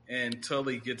going to be, and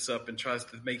Tully gets up and tries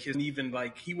to make his even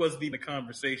like he wasn't even a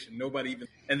conversation. Nobody even.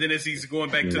 And then as he's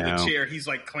going back to the chair, he's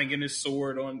like clanging his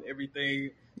sword on everything.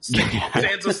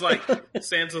 Sansa's like,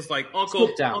 Uncle,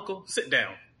 sit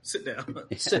down. Sit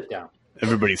down.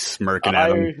 Everybody's smirking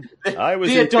at him. I was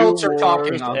the adults are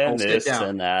talking, Uncle. And this sit down.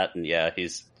 and that, and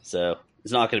it's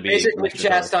not going to be basically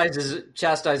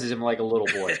chastises him like a little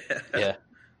boy. Yeah.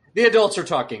 The adults are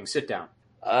talking. Sit down.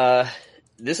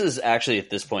 This is actually at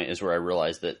this point is where I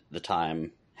realized that the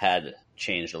time had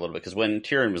changed a little bit because when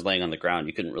Tyrion was laying on the ground,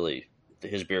 you couldn't really.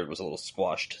 His beard was a little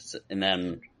squashed, and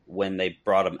then when they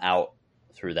brought him out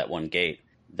through that one gate,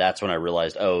 that's when I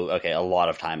realized, oh, okay, a lot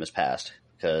of time has passed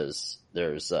because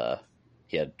there's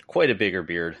he had quite a bigger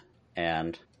beard,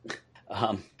 and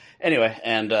anyway,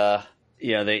 and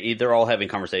they're all having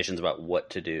conversations about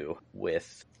what to do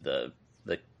with the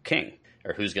king.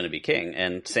 Or who's going to be king.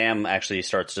 And Sam actually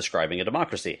starts describing a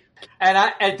democracy. And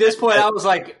at this point, I was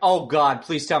like, oh, God,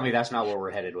 please tell me that's not where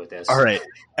we're headed with this. All right.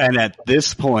 And at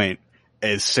this point,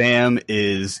 as Sam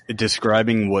is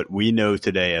describing what we know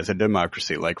today as a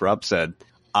democracy, like Rob said,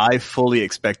 I fully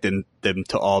expected them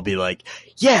to all be like,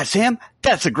 yeah, Sam,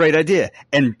 that's a great idea.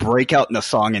 And break out in a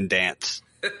song and dance.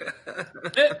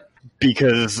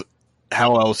 Because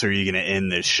how else are you going to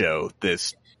end this show?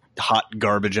 This hot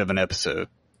garbage of an episode.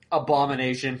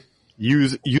 Abomination.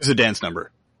 Use a dance number.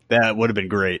 That would have been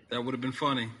great. That would have been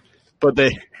funny. But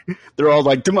they're all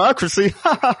like, democracy.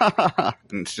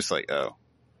 And it's just like, oh.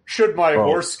 Should my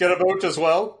horse get a vote as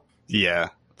well?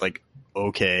 Yeah. Like,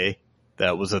 okay.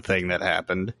 That was a thing that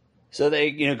happened. So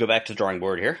they, go back to the drawing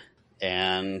board here.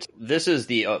 And this is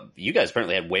you guys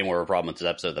apparently had way more of a problem with this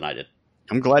episode than I did.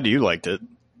 I'm glad you liked it.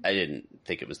 I didn't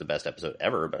think it was the best episode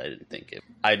ever, but I didn't think it.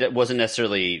 I wasn't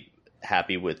necessarily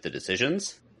happy with the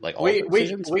decisions. Like all the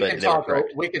decisions, we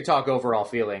can talk overall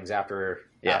feelings afterward.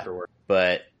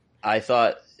 But I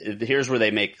thought here's where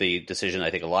they make the decision I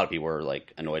think a lot of people are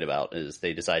like annoyed about is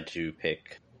they decide to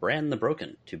pick Bran the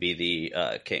Broken to be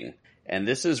the king. And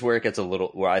this is where it gets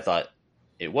where I thought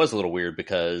it was a little weird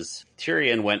because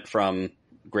Tyrion went from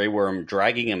Grey Worm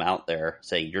dragging him out there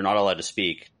saying you're not allowed to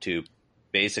speak to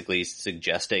basically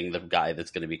suggesting the guy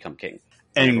that's going to become king.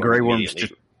 And Grey Worm's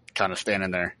just kind of standing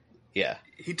there. Yeah.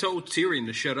 He told Tyrion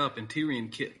to shut up, and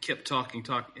Tyrion kept talking.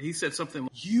 He said something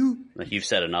like, you've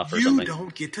said enough or something. You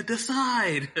don't get to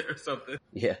decide, or something.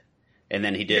 Yeah. And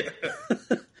then he did.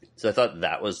 So I thought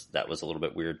that was a little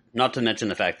bit weird. Not to mention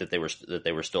the fact that they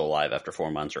were still alive after 4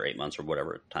 months or 8 months or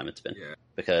whatever time it's been. Yeah.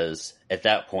 Because at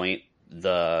that point,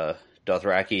 the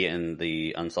Dothraki and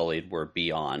the Unsullied were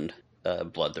beyond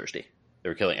bloodthirsty. They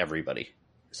were killing everybody.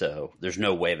 So there's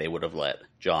no way they would have let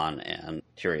Jon and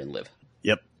Tyrion live.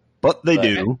 Yep. But they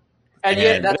do. And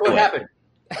yet, that's what happened.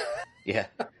 Yeah.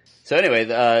 So anyway,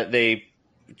 they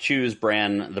choose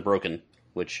Bran the Broken,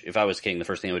 which if I was king, the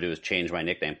first thing I would do is change my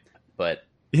nickname. But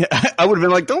yeah, I would have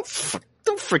been like, don't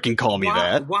freaking call me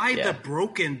that. Why the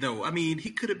Broken, though? I mean,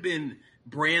 he could have been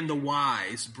Bran the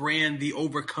Wise, Bran the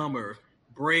Overcomer,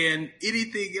 Bran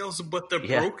anything else but the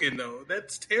broken, though.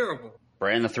 That's terrible.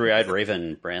 Bran the Three-Eyed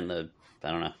Raven, Bran the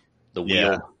wheel.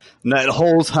 Yeah. And that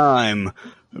whole time,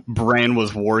 Bran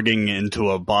was warging into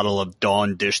a bottle of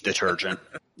Dawn dish detergent,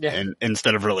 and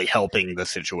instead of really helping the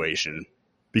situation,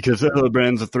 because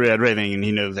Bran's a Three-Eyed Raven and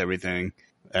he knows everything.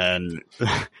 And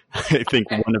I think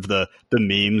one of the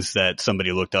memes that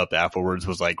somebody looked up afterwards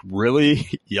was like, really?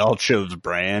 Y'all chose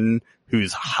Bran,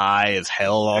 who's high as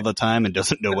hell all the time and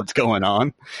doesn't know what's going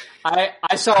on?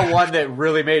 I saw one that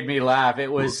really made me laugh. It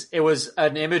was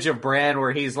an image of Bran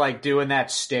where he's like doing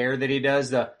that stare that he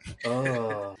does, and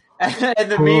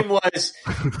the meme was,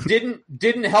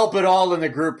 didn't help at all in the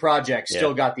group project,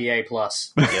 still got the A+.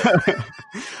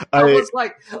 I was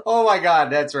like, oh my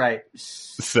God, that's right.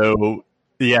 So,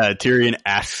 yeah, Tyrion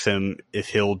asks him if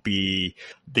he'll be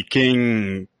the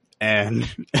king, and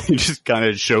he just kind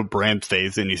of showed Bran's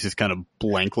face, and he's just kind of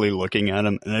blankly looking at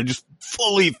him, and I just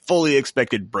fully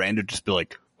expected Bran to just be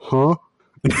like, huh?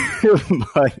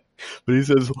 but he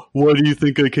says, why do you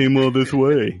think I came all this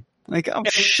way? Like,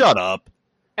 shut up.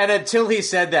 And until he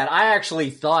said that, I actually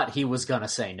thought he was going to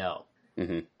say no.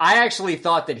 Mm-hmm. I actually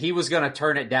thought that he was going to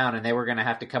turn it down, and they were going to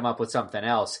have to come up with something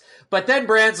else. But then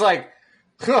Bran's like,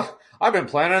 I've been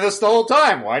planning this the whole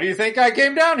time. Why do you think I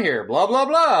came down here? Blah, blah,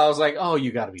 blah. I was like, oh,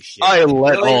 you gotta be shit. I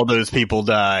let all those people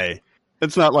die.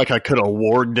 It's not like I could have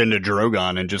warged into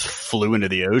Drogon and just flew into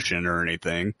the ocean or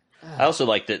anything. I also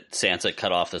like that Sansa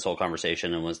cut off this whole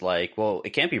conversation and was like, well,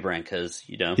 it can't be Bran because,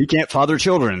 he can't father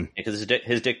children. Because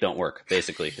his dick don't work,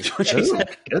 basically, is what she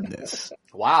said. Goodness.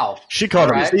 Wow. She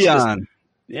called him Theon.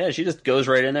 She just goes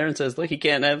right in there and says, look, he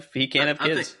can't have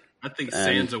kids. I think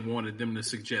Sansa wanted them to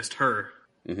suggest her.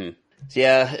 Mm-hmm.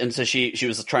 Yeah, and so she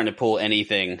was trying to pull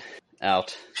anything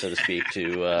out, so to speak,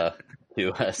 to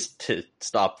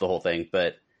stop the whole thing.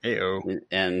 But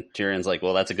and Tyrion's like,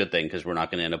 well, that's a good thing because we're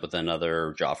not going to end up with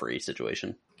another Joffrey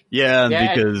situation. Yeah,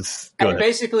 because and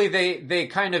basically they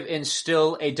kind of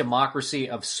instill a democracy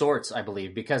of sorts, I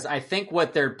believe, because I think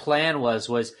what their plan was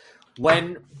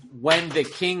when the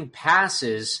king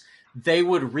passes, they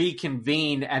would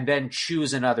reconvene and then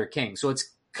choose another king. So it's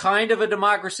kind of a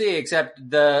democracy, except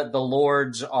the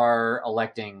lords are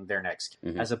electing their next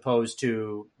king, as opposed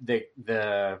to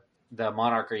the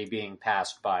monarchy being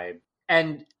passed by.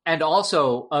 And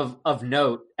also of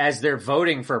note, as they're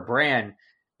voting for Bran,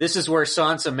 this is where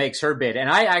Sansa makes her bid, and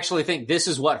I actually think this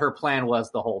is what her plan was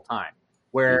the whole time,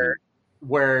 where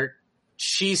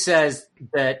she says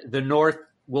that the North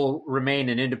will remain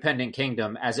an independent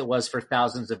kingdom as it was for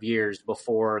thousands of years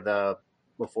before the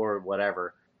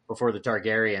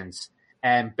Targaryens,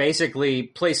 and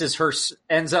basically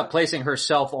ends up placing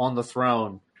herself on the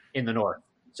throne in the North.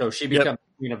 So she becomes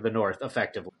Queen of the North,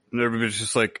 effectively. And everybody's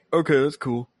just like, okay, that's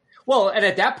cool. Well, and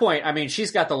at that point, I mean,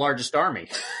 she's got the largest army.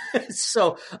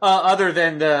 So other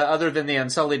than the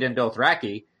Unsullied and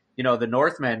Dothraki, the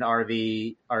Northmen are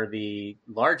the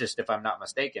largest, if I'm not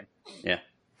mistaken. Yeah.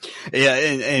 Yeah,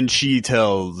 and she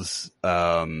tells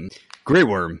Grey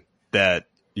Worm that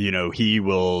he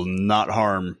will not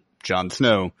harm Jon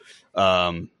Snow.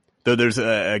 Though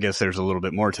I guess there's a little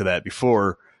bit more to that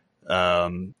before,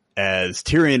 as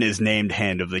Tyrion is named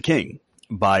Hand of the King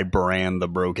by Bran the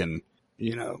Broken.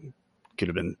 Could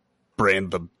have been Bran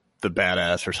the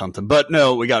Badass or something, but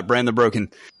no, we got Bran the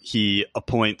Broken. He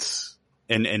appoints,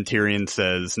 and Tyrion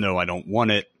says, no, I don't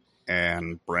want it.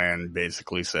 And Bran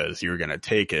basically says, you're going to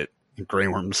take it. And Grey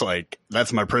Worm's like,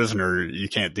 that's my prisoner. You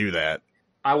can't do that.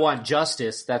 I want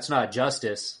justice. That's not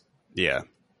justice. Yeah.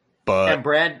 But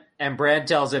and Bran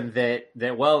tells him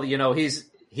that well,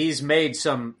 he's made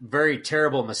some very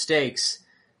terrible mistakes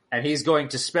and he's going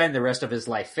to spend the rest of his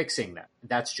life fixing them.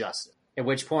 That's justice. At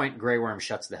which point Grey Worm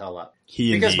shuts the hell up.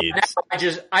 Because now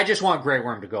I just want Grey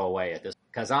Worm to go away at this,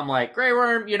 because I'm like, Grey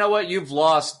Worm, you know what? You've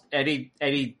lost Eddie.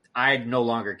 I no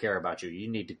longer care about you. You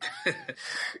need to.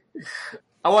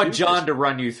 I want Jon to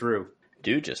run you through.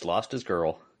 Dude just lost his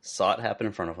girl. Saw it happen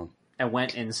in front of him. And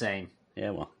went insane.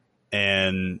 Yeah, well.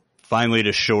 And finally,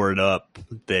 to shore it up,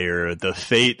 the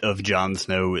fate of Jon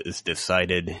Snow is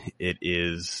decided. It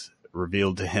is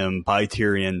revealed to him by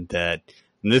Tyrion that,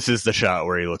 and this is the shot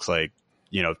where he looks like,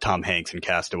 Tom Hanks in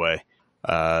Castaway,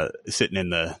 sitting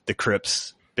in the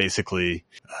crypts. Basically,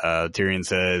 Tyrion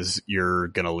says, you're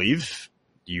going to leave.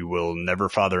 You will never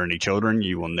father any children.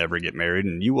 You will never get married,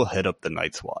 and you will head up the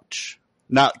Night's Watch.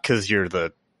 Not because you're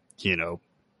the,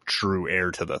 true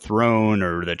heir to the throne,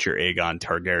 or that you're Aegon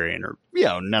Targaryen, or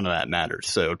none of that matters.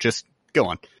 So just go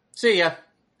on. See ya.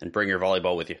 And bring your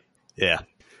volleyball with you. Yeah.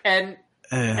 And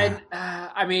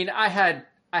I mean, I had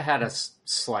a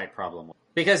slight problem with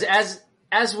it, because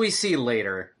as we see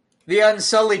later, the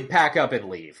Unsullied pack up and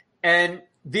leave, and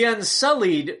the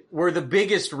Unsullied were the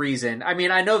biggest reason. I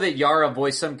mean, I know that Yara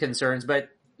voiced some concerns, but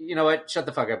you know what? Shut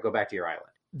the fuck up. Go back to your island.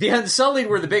 The Unsullied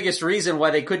were the biggest reason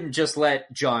why they couldn't just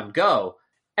let Jon go.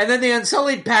 And then the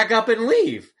Unsullied pack up and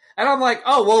leave. And I'm like,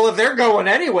 oh, well, if they're going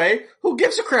anyway, who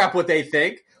gives a crap what they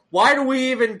think? Why do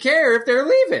we even care if they're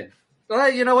leaving? Well,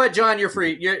 you know what, Jon, you're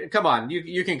free. Come on,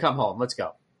 you can come home. Let's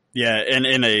go. Yeah, and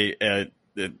in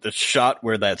the shot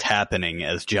where that's happening,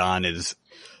 as Jon is,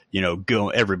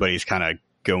 everybody's kind of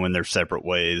going their separate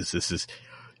ways. This is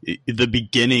the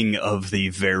beginning of the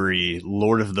very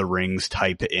Lord of the Rings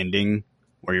type ending,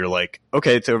 where you're like,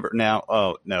 okay, it's over now.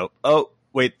 Oh no. Oh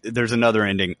wait, there's another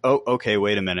ending. Oh, okay,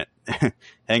 wait a minute.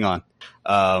 Hang on.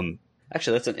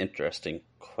 Actually, that's an interesting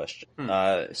question.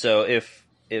 So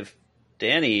if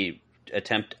Dany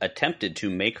attempted to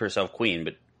make herself queen,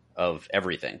 but of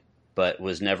everything, but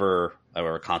was never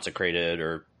consecrated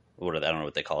or I don't know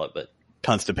what they call it, but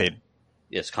constipated.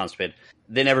 Yes, constipated.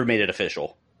 They never made it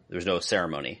official. There was no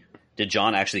ceremony. Did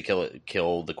Jon actually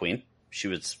kill the queen?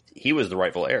 He was the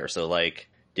rightful heir. So like,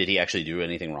 did he actually do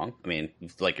anything wrong? I mean,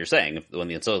 like you're saying, when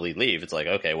the Unsullied leave, it's like,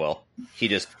 okay, well, he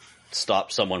just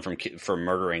stopped someone from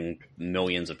murdering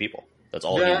millions of people. That's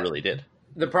all he really did.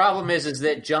 The problem is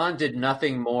that Jon did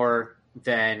nothing more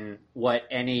than what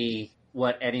any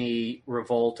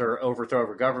revolt or overthrow of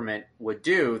a government would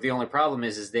do. The only problem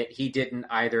is that he didn't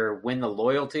either win the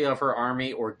loyalty of her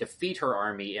army or defeat her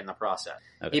army in the process.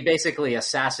 Okay. He basically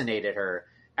assassinated her,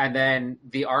 and then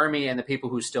the army and the people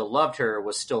who still loved her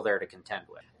was still there to contend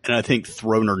with. And I think,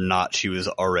 throne or not, she was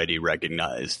already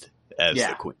recognized as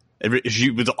the queen.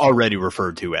 She was already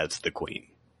referred to as the queen.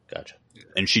 Gotcha.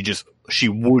 And she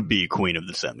would be queen of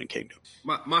the Seven Kingdoms.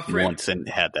 My friend once and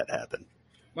had that happen.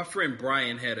 My friend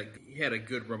Brian had a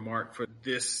good remark for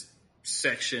this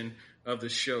section of the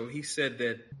show. He said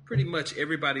that pretty much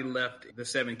everybody left the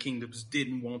Seven Kingdoms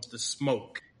didn't want the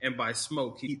smoke. And by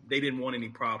smoke, they didn't want any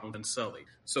problems with Unsullied.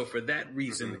 So for that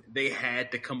reason, they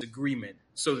had to come to agreement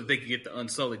so that they could get the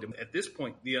Unsullied. At this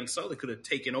point, the Unsullied could have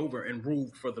taken over and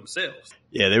ruled for themselves.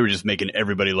 Yeah, they were just making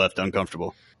everybody left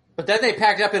uncomfortable. But then they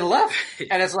packed up and left.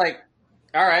 And it's like,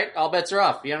 all right, all bets are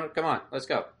off. Come on, let's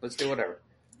go. Let's do whatever.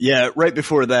 Yeah, right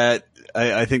before that,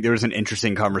 I think there was an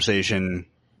interesting conversation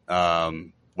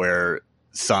where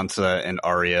Sansa and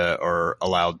Arya are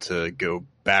allowed to go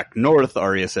back north.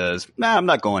 Arya says, nah, I'm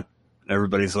not going. And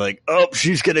everybody's like, oh,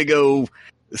 she's going to go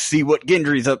see what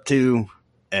Gendry's up to.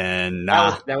 And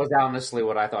nah. That was honestly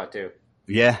what I thought, too.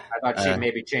 Yeah. I thought she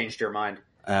maybe changed her mind.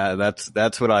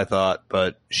 That's what I thought.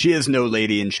 But she is no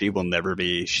lady, and she will never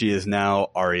be. She is now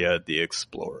Arya the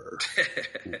Explorer.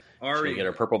 She'll get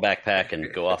her purple backpack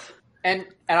and go off. And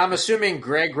I'm assuming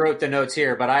Greg wrote the notes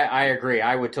here, but I agree.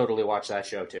 I would totally watch that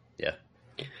show, too. Yeah.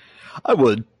 I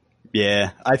would.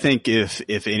 Yeah, I think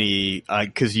if any,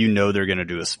 because they're going to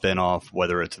do a spinoff,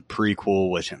 whether it's a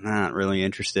prequel, which I'm not really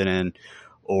interested in,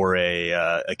 or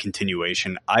a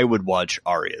continuation, I would watch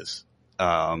Arya's.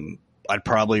 I'd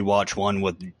probably watch one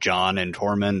with Jon and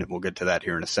Tormund. We'll get to that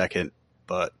here in a second,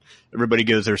 but everybody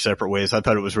goes their separate ways. I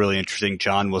thought it was really interesting.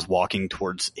 Jon was walking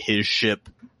towards his ship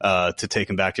to take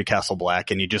him back to Castle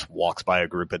Black, and he just walks by a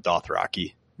group at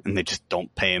Dothraki, and they just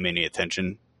don't pay him any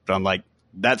attention. But I'm like,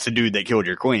 that's the dude that killed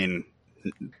your queen.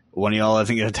 One of y'all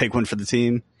isn't going to take one for the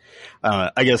team.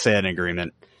 I guess they had an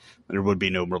agreement. There would be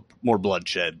no more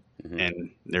bloodshed,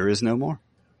 and there is no more.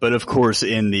 But of course,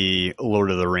 in the Lord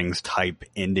of the Rings type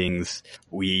endings,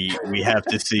 we have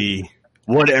to see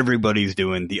what everybody's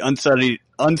doing. The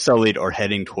Unsullied are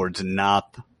heading towards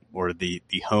Noth, or the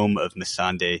home of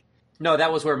Missandei. No,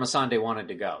 that was where Missandei wanted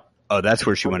to go. Oh, that's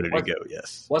where she wanted to go.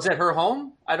 Yes. Was it her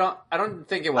home? I don't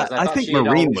think it was. I think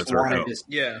Marine was her home.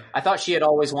 I thought she had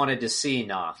always wanted to see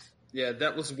Noth. Yeah,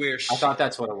 that was where I thought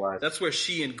that's what it was. That's where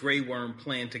she and Grey Worm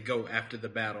planned to go after the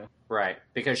battle. Right,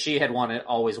 because she had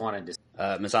always wanted to.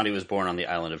 Missandei was born on the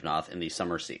island of Noth in the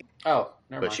Summer Sea. Oh,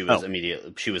 never mind.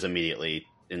 But she was immediately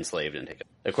enslaved and taken,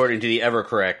 according to the ever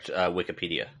correct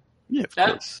Wikipedia. Yeah, of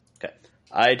course. Okay.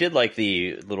 I did like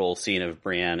the little scene of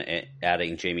Brienne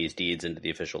adding Jaime's deeds into the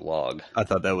official log. I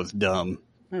thought that was dumb.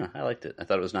 Yeah, I liked it. I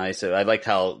thought it was nice. I liked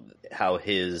how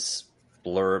his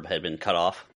blurb had been cut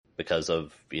off because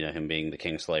of him being the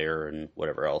Kingslayer and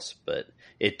whatever else. But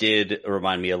it did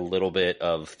remind me a little bit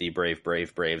of the Brave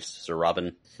Sir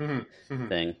Robin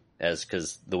thing,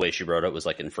 because the way she wrote it was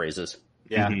like in phrases.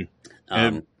 Yeah.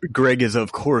 And Greg is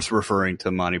of course referring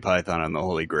to Monty Python and the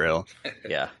Holy Grail.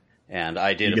 Yeah. And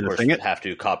I did, of course, have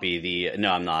to copy the...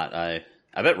 No, I'm not. I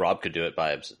bet Rob could do it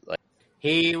by...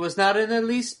 He was not in the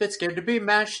least bit scared to be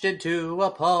mashed into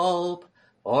a pulp,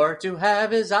 or to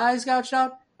have his eyes gouged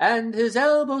out and his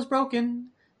elbows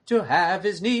broken, to have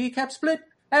his kneecap split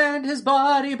and his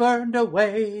body burned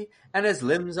away, and his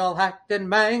limbs all hacked and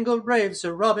mangled, brave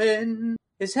Sir Robin.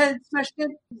 His head smashed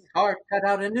in, his heart cut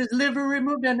out, and his liver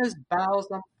removed, and his bowels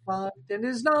unplugged, and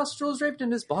his nostrils raped,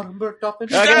 and his bottom burnt off.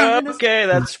 And Okay,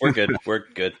 we're good. We're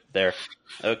good there.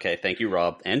 Okay, thank you,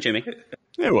 Rob and Jimmy.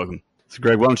 You're welcome. So,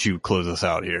 Greg, why don't you close us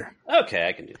out here? Okay,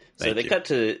 I can do it. So they cut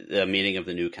to the meeting of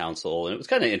the new council, and it was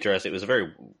kind of interesting. It was a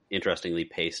very interestingly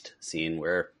paced scene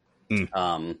where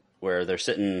they're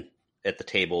sitting at the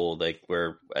table, like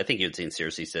where I think you'd seen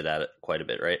Cersei sit at it quite a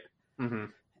bit, right? Mm-hmm.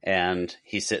 And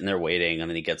he's sitting there waiting, and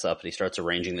then he gets up and he starts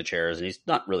arranging the chairs, and he's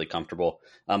not really comfortable.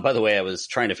 By the way, I was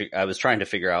trying to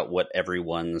figure out what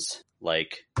everyone's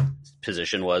like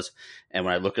position was, and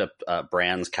when I looked up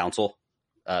Bran's council,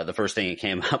 the first thing that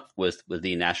came up was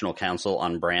the National Council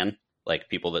on Bran, like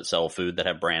people that sell food that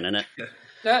have bran in it.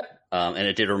 And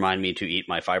it did remind me to eat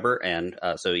my fiber, and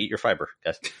so eat your fiber,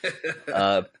 guys.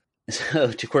 So,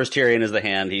 of course, Tyrion is the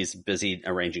hand. He's busy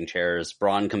arranging chairs.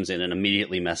 Bronn comes in and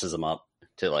immediately messes him up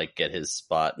to like get his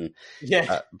spot, and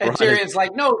and Tyrion's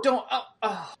like, "No, don't."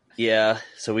 Yeah,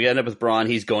 so we end up with Bronn.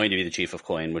 He's going to be the chief of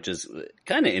Coin, which is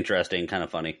kind of interesting, kind of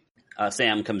funny.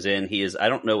 Sam comes in. He is, I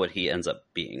don't know what he ends up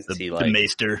being. The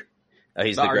Maester.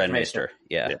 He's the Grand Maester.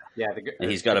 Yeah.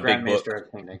 And he's got a big book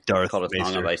called A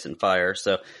Song of Ice and Fire.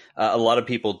 So a lot of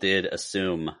people did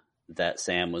assume that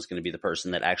Sam was going to be the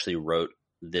person that actually wrote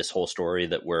this whole story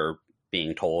that we're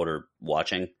being told or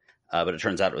watching. But it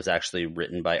turns out it was actually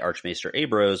written by Archmaester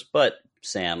Abros, but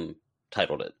Sam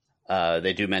titled it.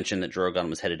 They do mention that Drogon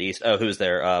was headed east. Oh, who's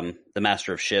there? The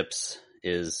Master of Ships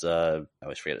is, I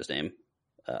always forget his name.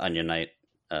 Onion Knight.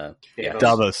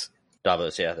 Davos.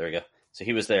 Davos, yeah, there we go. So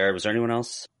he was there. Was there anyone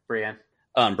else? Brienne.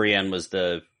 Brienne was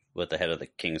the head of the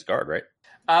King's Guard, right?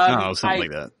 Something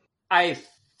like that. I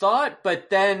thought, but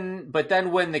then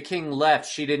when the king left,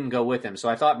 she didn't go with him. So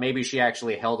I thought maybe she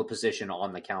actually held a position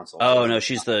on the council. Oh, no,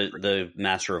 she's the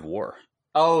Master of War.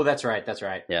 Oh, that's right.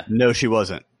 Yeah. No, she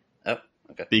wasn't. Oh,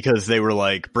 okay. Because they were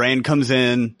like, Bran comes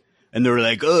in, and they were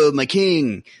like, "Oh, my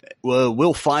king, well,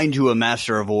 we'll find you a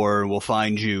Master of War. We'll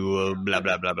find you blah,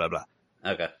 blah, blah, blah, blah."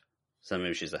 Okay. So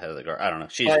maybe she's the head of the guard. I don't know.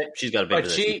 She's got a big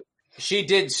position. She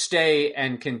did stay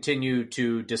and continue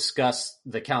to discuss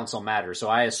the council matter, so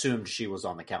I assumed she was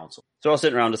on the council. So they're all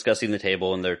sitting around discussing the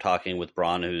table, and they're talking with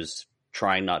Bronn, who's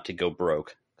trying not to go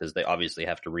broke, because they obviously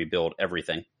have to rebuild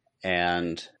everything.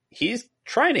 And he's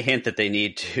trying to hint that they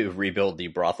need to rebuild the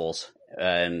brothels.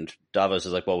 And Davos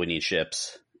is like, "Well, we need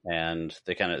ships." And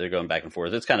they're going back and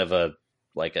forth. It's kind of a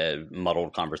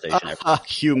muddled conversation.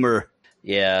 Humor.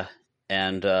 Yeah.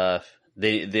 And I'd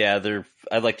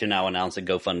like to now announce a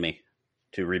GoFundMe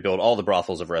to rebuild all the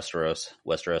brothels of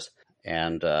Westeros.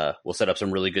 And we'll set up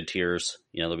some really good tiers.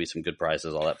 There'll be some good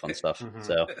prizes, all that fun stuff. Mm-hmm.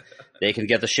 So they can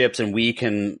get the ships, and we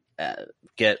can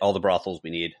get all the brothels we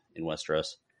need in Westeros.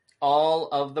 All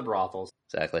of the brothels.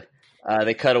 Exactly.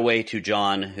 They cut away to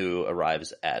Jon, who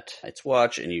arrives at Night's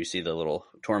Watch, and you see the little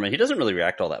Tormund. He doesn't really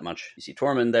react all that much. You see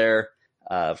Tormund there.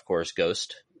 Of course,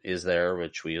 Ghost is there,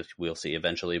 which we'll see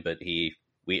eventually. But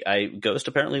Ghost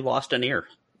apparently lost an ear.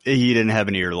 He didn't have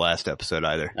an ear last episode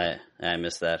either. I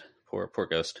missed that. Poor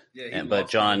Ghost. Yeah, but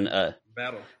Jon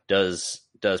battle does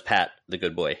pat the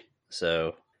good boy.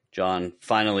 So Jon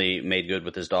finally made good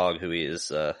with his dog, who he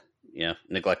is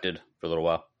neglected for a little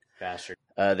while. Bastard.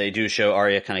 They do show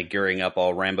Arya kind of gearing up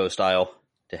all Rambo style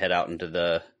to head out into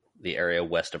the area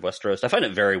west of Westeros. I find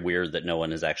it very weird that no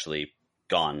one has actually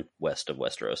gone west of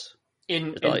Westeros.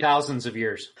 In thousands of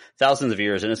years. Thousands of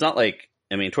years. And it's not like,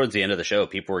 towards the end of the show,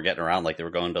 people were getting around like they were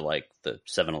going to like the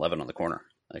 7-Eleven on the corner.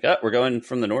 Like, we're going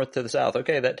from the north to the south.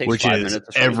 Okay, that takes 5 minutes. Which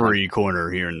is every corner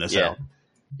here in the south.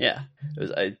 Yeah.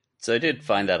 So I did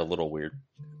find that a little weird.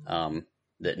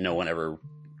 That no one ever,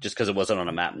 just because it wasn't on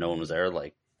a map, no one was there.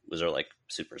 Like, was there like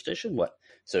superstition? What?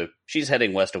 So she's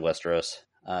heading west of Westeros.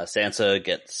 Sansa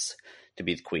gets to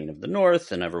be the queen of the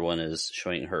north, and everyone is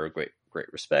showing her great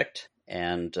respect.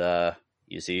 And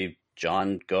you see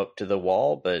Jon go up to the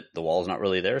wall, but the wall's not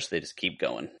really there, so they just keep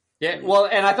going. Yeah, well,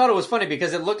 and I thought it was funny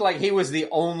because it looked like he was the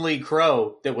only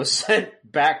crow that was sent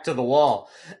back to the wall.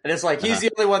 And it's like, he's the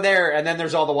only one there, and then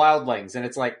there's all the wildlings. And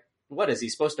it's like, what, is he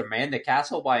supposed to man the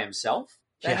castle by himself?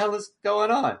 What the hell is going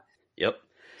on? Yep.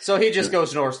 So he just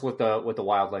goes north with the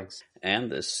wildlings. And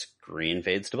the screen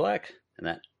fades to black. And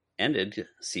that ended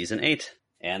season 8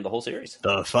 and the whole series.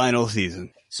 The final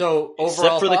season. So overall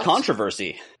except for thoughts? The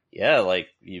controversy. Yeah, like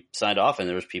you signed off and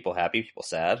there was people happy, people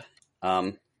sad.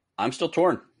 I'm still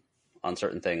torn on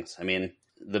certain things.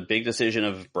 The big decision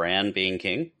of Bran being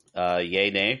king,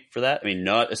 yay, nay for that.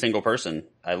 Not a single person.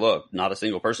 Not a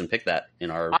single person picked that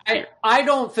in our. I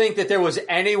don't think that there was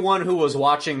anyone who was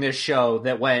watching this show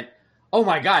that went, Oh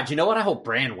my god! You know what? I hope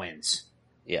Bran wins.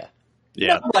 Yeah.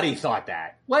 Nobody thought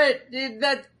that. What?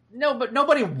 No, but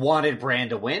nobody wanted Bran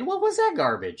to win. What was that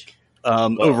garbage?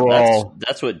 Overall,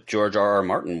 that's what George R.R.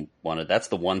 Martin wanted. That's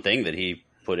the one thing that he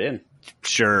put in.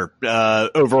 Sure.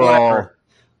 Overall,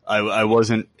 I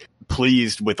wasn't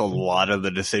pleased with a lot of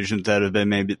the decisions that have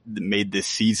been made this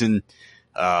season.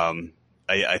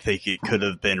 I think it could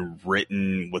have been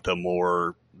written with a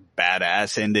more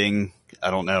badass ending. I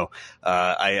don't know.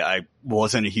 I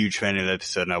wasn't a huge fan of the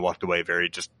episode, and I walked away very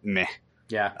just meh.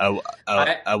 Yeah.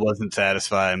 I wasn't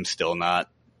satisfied. I'm still not.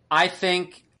 I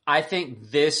think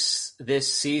this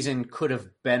season could have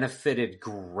benefited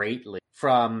greatly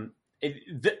from,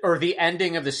 or the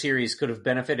ending of the series could have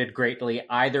benefited greatly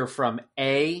either from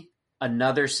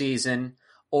another season,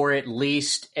 or at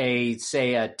least a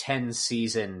 10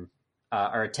 season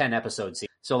or a 10 episode season.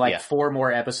 So 4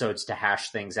 more episodes to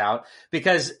hash things out.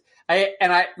 Because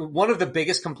one of the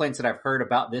biggest complaints that I've heard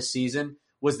about this season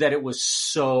was that it was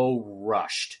so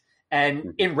rushed.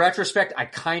 And in retrospect, I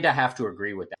kind of have to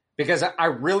agree with that, because I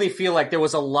really feel like there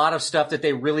was a lot of stuff that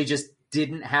they really just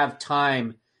didn't have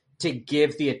time to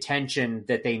give the attention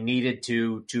that they needed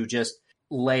to just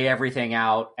lay everything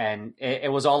out. And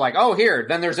it was all like, oh, here,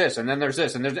 then there's this, and then there's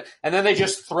this, and then they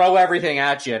just throw everything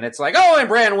at you. And it's like, oh, and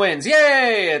Bran wins.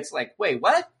 Yay. It's like, wait,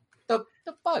 what the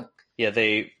fuck? Yeah.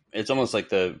 It's almost like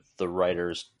the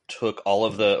writers took all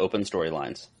of the open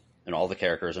storylines and all the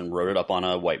characters and wrote it up on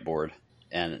a whiteboard,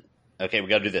 and okay, we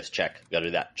got to do this, check. We got to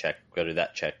do that, check. We got to do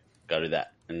that, check. We got to do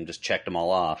that, and just checked them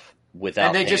all off without.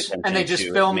 And they just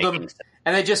filmed them,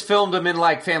 and they just filmed them in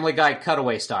like Family Guy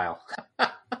cutaway style.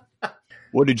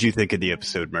 What did you think of the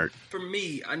episode, Mert? For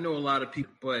me, I know a lot of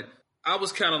people, but I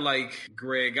was kind of like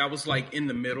Greg. I was like in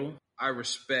the middle. I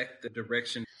respect the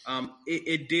direction.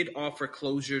 It did offer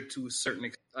closure to a certain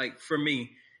extent. Like for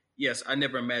me, yes, I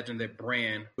never imagined that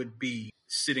Bran would be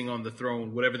sitting on the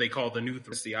throne, whatever they call the new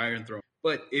throne, the Iron Throne.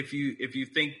 But if you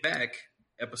think back,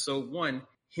 episode 1,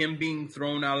 him being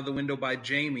thrown out of the window by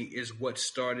Jaime is what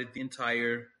started the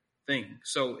entire thing.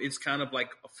 So it's kind of like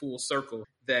a full circle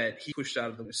that he pushed out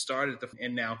of the started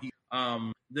and now he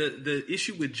the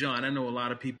issue with Jon, I know a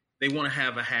lot of people, they want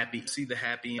to see the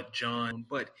happy of Jon,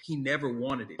 but he never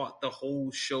wanted it. He fought the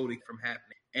whole show from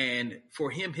happening. And for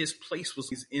him, his place was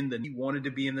he wanted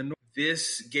to be in the North.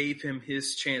 This gave him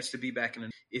his chance to be back in the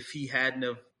North. If he hadn't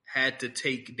have had to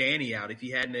take Dany out, if he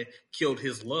hadn't have killed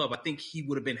his love, I think he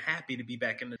would have been happy to be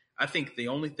back in the North. I think the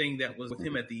only thing that was with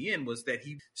him at the end was that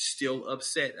he still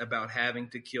upset about having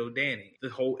to kill Dany. The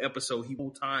whole episode,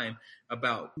 whole time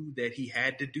about that he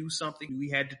had to do something,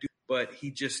 but he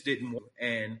just didn't want.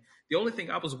 And the only thing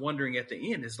I was wondering at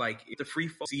the end is like, if the free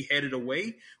fall, is he headed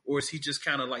away, or is he just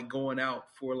kind of like going out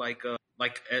for like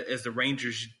as the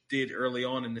Rangers did early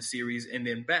on in the series and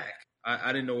then back?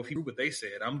 I didn't know if he knew what they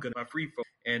said. I'm gonna my free fall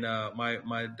and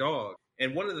my dog.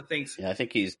 And one of the things, I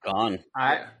think he's gone.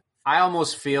 I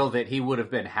almost feel that he would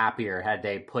have been happier had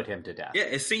they put him to death. Yeah,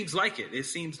 it seems like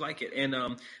it. And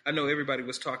I know everybody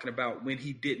was talking about when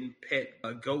he didn't pet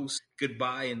Ghost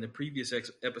goodbye in the previous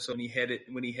episode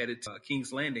when he headed to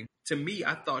King's Landing. To me,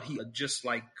 I thought he just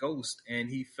like Ghost, and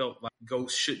he felt like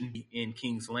Ghost shouldn't be in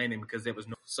King's Landing because there was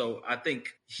no. So I think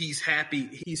he's happy.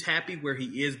 He's happy where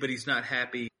he is, but he's not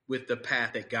happy with the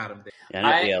path that got him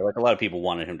there. Like a lot of people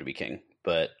wanted him to be king,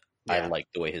 but I like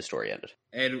the way his story ended.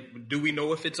 And do we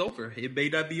know if it's over? It may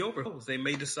not be over. They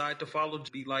may decide to follow,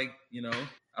 to be like,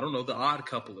 I don't know, the Odd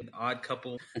Couple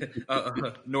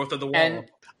north of the wall. And,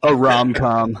 a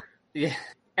rom-com. Yeah.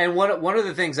 And one of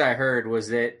the things I heard was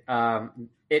that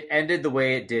it ended the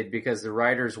way it did because the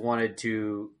writers wanted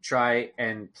to try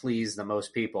and please the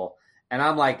most people. And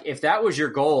I'm like, if that was your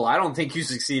goal, I don't think you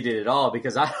succeeded at all,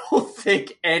 because I don't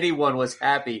think anyone was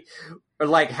happy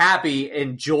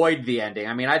enjoyed the ending.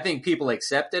 I mean, I think people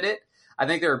accepted it. I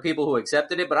think there are people who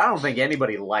accepted it, but I don't think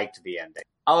anybody liked the ending.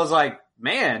 I was like,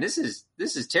 man, this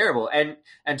is terrible. And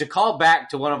to call back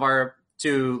to our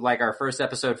first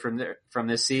episode from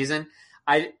this season,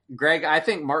 Greg, I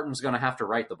think Martin's going to have to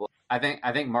write the book. I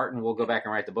think Martin will go back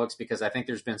and write the books, because I think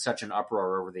there's been such an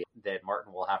uproar over that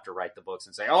Martin will have to write the books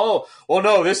and say, oh, well,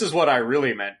 no, this is what I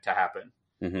really meant to happen.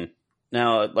 Mm-hmm.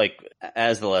 Now,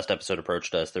 as the last episode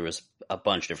approached us, there was a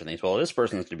bunch of different things. Well, this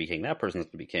person's going to be king, that person's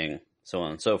going to be king, so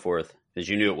on and so forth, because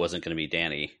you knew it wasn't going to be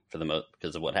Dany for the most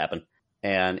because of what happened.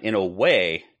 And in a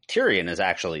way, Tyrion is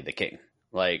actually the king.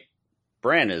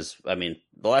 Bran is, the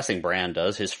last thing Bran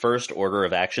does, his first order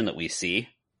of action that we see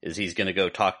is he's going to go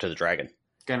talk to the dragon.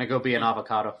 Gonna go be an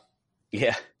avocado.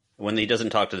 Yeah. When he doesn't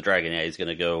talk to the dragon, he's going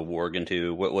to go warg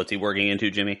into, what's he warging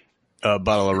into, Jimmy? A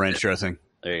bottle of ranch dressing.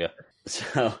 There you go.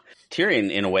 So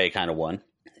Tyrion, in a way, kind of won.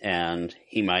 and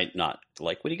he might not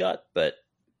like what he got, but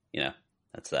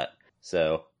that's that.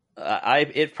 So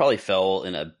it probably fell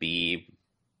in a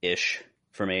B-ish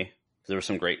for me. There were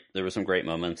some great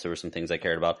moments. There were some things I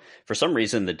cared about. For some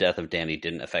reason, the death of Danny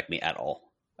didn't affect me at all.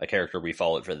 A character we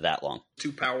followed for that long.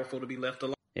 Too powerful to be left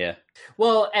alone. Yeah.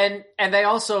 Well, and they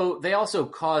also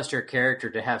caused her character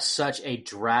to have such a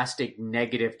drastic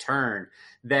negative turn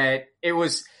that it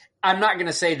was. I'm not going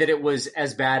to say that it was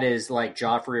as bad as like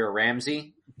Joffrey or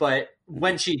Ramsay, but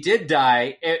when she did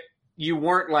die, you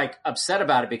weren't like upset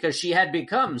about it because she had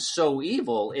become so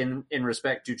evil in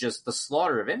respect to just the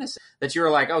slaughter of innocents that you were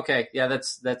like, okay, yeah,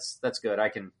 that's good. I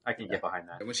can get behind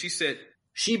that. When she said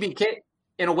she became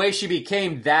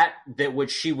that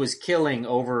which she was killing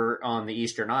over on the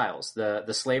Eastern Isles,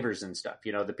 the slavers and stuff,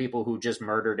 the people who just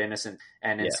murdered innocent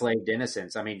and enslaved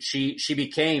innocents. I mean, she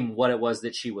became what it was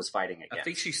that she was fighting against. I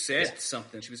think she said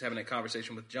something. She was having a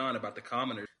conversation with John about the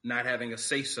commoners not having a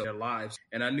say-so in their lives.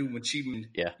 And I knew when she,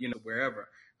 wherever,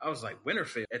 I was like,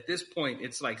 Winterfell. At this point,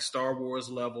 it's like Star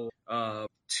Wars level,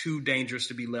 too dangerous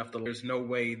to be left alone. There's no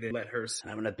way they let her.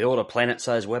 I'm going to build a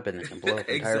planet-sized weapon that can blow up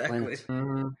entire Exactly. planets.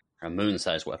 Mm-hmm. A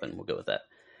moon-sized weapon. We'll go with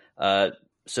that.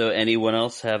 So anyone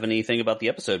else have anything about the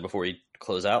episode before we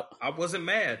close out? I wasn't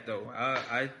mad, though.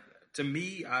 I'm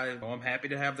happy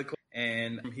to have the club,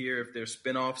 and I'm here if there's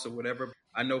spinoffs or whatever.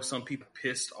 I know some people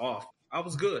pissed off. I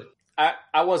was good.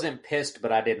 I wasn't pissed,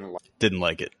 but I didn't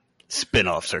like it.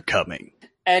 Spinoffs are coming.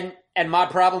 And my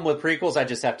problem with prequels, I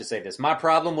just have to say this. My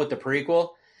problem with the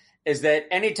prequel is that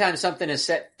anytime something is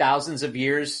set thousands of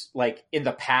years, like in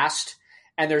the past,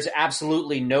 and there's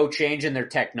absolutely no change in their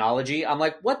technology, I'm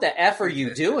like, what the F are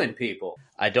you doing, people?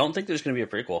 I don't think there's going to be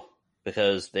a prequel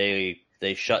because they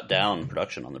shut down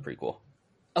production on the prequel.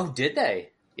 Oh, did they?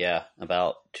 Yeah,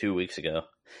 about 2 weeks ago.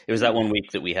 It was that 1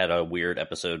 week that we had a weird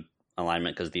episode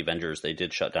alignment because the Avengers, they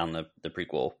did shut down the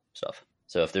prequel stuff.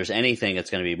 So if there's anything,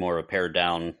 it's going to be more of a pared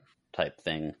down type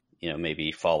thing.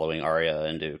 Maybe following Arya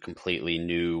into completely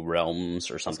new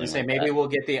realms or something like that. Maybe we'll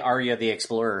get the Arya the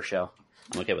Explorer show.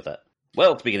 I'm okay with that.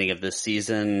 Well, at the beginning of this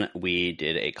season, we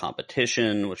did a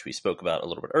competition, which we spoke about a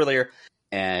little bit earlier,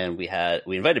 and we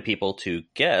invited people to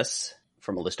guess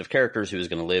from a list of characters who was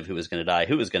going to live, who was going to die,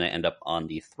 who was going to end up on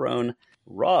the throne.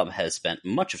 Rob has spent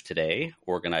much of today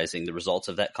organizing the results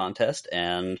of that contest,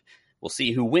 and we'll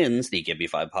see who wins the Give Me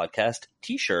 5 podcast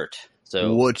t-shirt.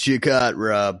 So, what you got,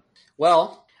 Rob?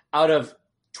 Well, out of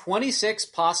 26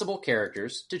 possible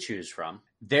characters to choose from,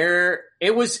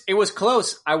 it was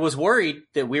close. I was worried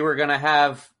that we were going to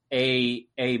have a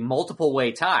multiple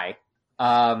way tie,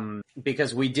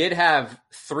 because we did have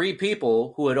 3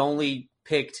 people who had only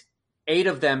picked 8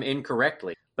 of them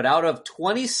incorrectly. But out of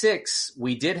 26,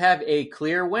 we did have a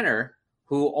clear winner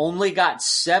who only got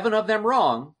 7 of them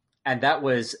wrong, and that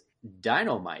was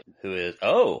Dynamite. Who is?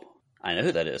 Oh, I know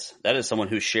who that is. That is someone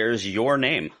who shares your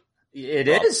name. It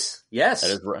Rob. is, yes.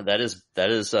 It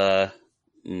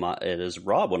is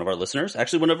Rob, one of our listeners,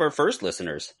 actually one of our first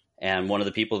listeners, and one of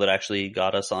the people that actually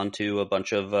got us onto a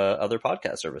bunch of other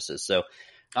podcast services. So,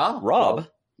 Rob,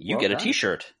 you get a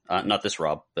t-shirt. Not this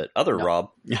Rob, but other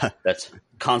Rob. That's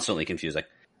constantly confusing.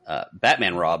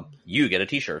 Batman Rob, you get a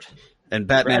t-shirt. And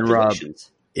Batman Rob,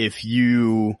 if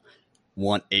you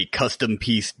want a custom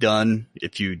piece done,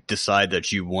 if you decide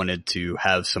that you wanted to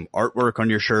have some artwork on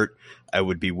your shirt, I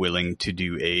would be willing to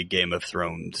do a Game of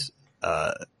Thrones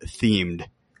themed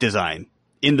design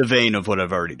in the vein of what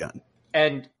I've already done.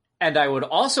 And I would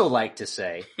also like to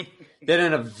say that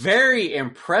in a very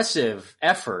impressive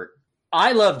effort,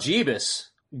 I Love Jeebus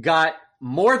got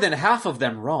more than half of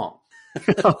them wrong.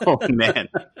 Oh, man.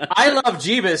 I Love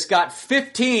Jeebus got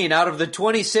 15 out of the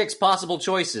 26 possible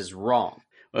choices wrong.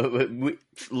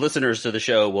 Listeners to the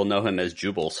show will know him as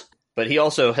Jubles, but he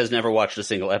also has never watched a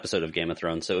single episode of Game of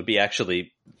Thrones, so it would be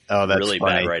actually really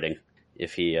bad writing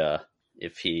if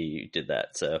he did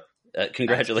that. So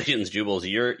congratulations, Jubles.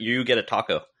 You get a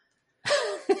taco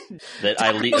that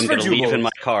I'm going to leave in my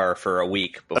car for a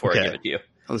week before I give it to you.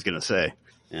 I was going to say.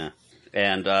 Yeah.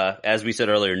 And as we said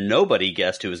earlier, nobody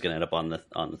guessed who was going to end up on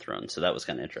the throne, so that was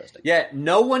kind of interesting. Yeah,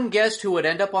 no one guessed who would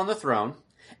end up on the throne,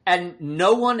 and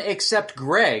no one except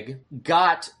Greg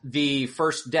got the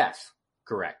first death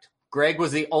correct. Greg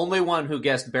was the only one who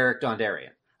guessed Beric Dondarrion.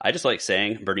 I just like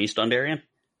saying Bernice Dondarrion.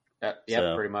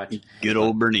 Pretty much. Good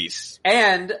old Bernice.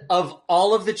 And of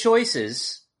all of the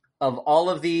choices, of all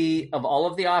of the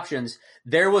options,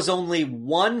 there was only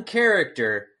one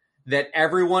character that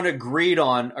everyone agreed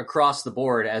on across the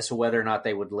board as to whether or not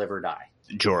they would live or die.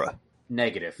 Jorah.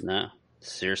 Negative. No.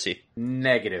 Cersei.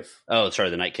 Negative. Oh, sorry,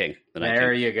 the Night King.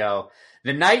 There you go.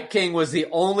 The Night King was the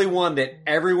only one that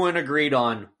everyone agreed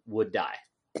on would die.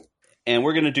 And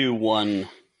we're going to do one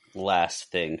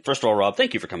last thing. First of all, Rob,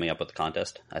 thank you for coming up with the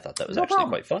contest. I thought that was actually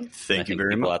quite fun. Thank you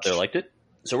very much. People out there liked it.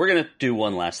 So we're going to do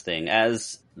one last thing.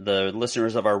 As the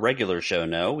listeners of our regular show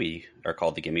know, we are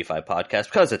called the Gimme 5 Podcast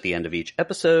because at the end of each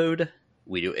episode,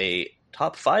 we do a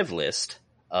top 5 list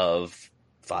of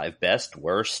 5 best,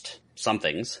 worst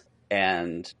somethings.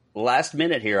 And last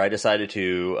minute here, I decided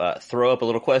to throw up a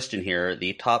little question here.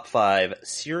 The top 5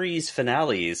 series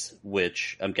finales,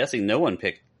 which I'm guessing no one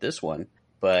picked this one.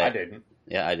 But I didn't.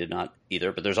 Yeah, I did not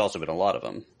either, but there's also been a lot of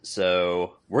them.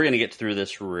 So we're going to get through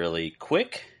this really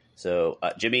quick. So,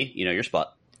 Jimmy, you know your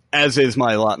spot. As is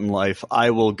my lot in life,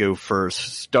 I will go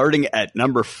first. Starting at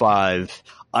number 5,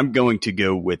 I'm going to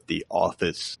go with The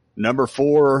Office. Number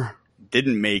 4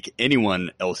 didn't make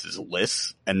anyone else's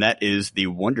list, and that is The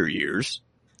Wonder Years.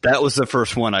 That was the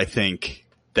first one, I think,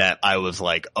 that I was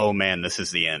like, oh man, this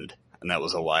is the end. And that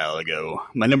was a while ago.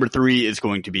 My number 3 is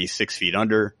going to be 6 Feet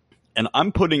Under. And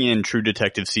I'm putting in True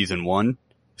Detective Season 1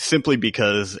 simply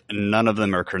because none of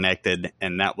them are connected,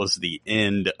 and that was the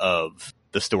end of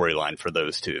the storyline for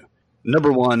those two.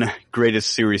 Number 1,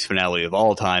 greatest series finale of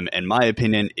all time, in my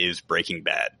opinion, is Breaking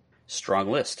Bad. Strong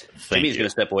list. Thank Jimmy's you. going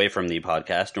to step away from the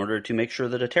podcast in order to make sure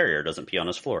that a terrier doesn't pee on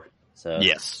his floor. So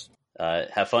Yes.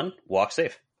 Have fun. Walk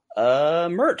safe.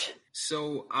 Mert.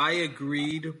 So I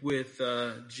agreed with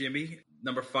Jimmy.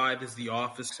 Number 5 is The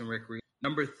Office and Recreation.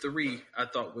 Number 3, I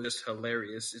thought was just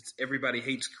hilarious. It's Everybody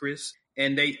Hates Chris,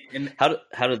 and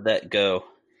How did that go?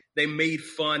 they made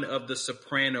fun of the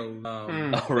Sopranos.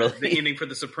 Oh, really? The ending for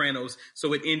the Sopranos,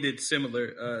 so it ended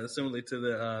similarly to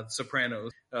the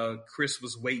Sopranos. Chris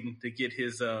was waiting to get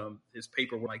his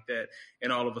paperwork like that,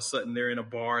 and all of a sudden they're in a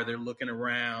bar, they're looking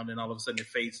around, and all of a sudden it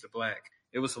fades to black.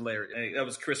 It was hilarious. And that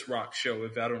was Chris Rock's show.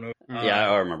 If I don't know, Yeah,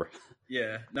 I remember.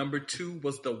 Yeah. Number 2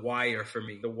 was The Wire for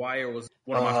me. The Wire was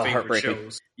one of my favorite heartbreaking.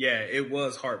 shows. Yeah, it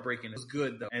was heartbreaking. It was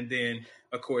good though. And then,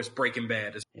 of course, Breaking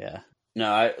Bad is. Yeah.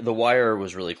 No, The Wire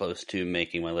was really close to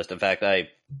making my list. In fact, I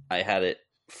had it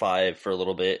 5 for a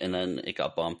little bit, and then it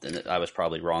got bumped, and I was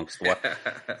probably wrong.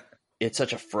 It's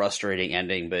such a frustrating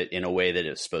ending, but in a way that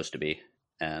it's supposed to be.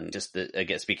 And just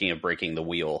again, speaking of breaking the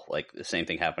wheel, like the same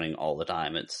thing happening all the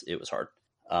time. It was hard.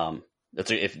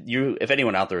 If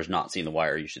anyone out there has not seen The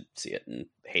Wire, you should see it and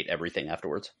hate everything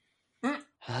afterwards.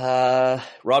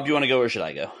 Rob, do you want to go or should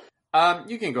I go?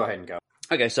 You can go ahead and go.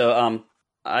 Okay, so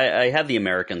I have The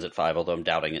Americans at 5, although I'm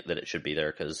doubting that it should be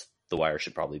there because The Wire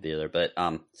should probably be there. But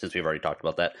since we've already talked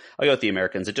about that, I'll go with The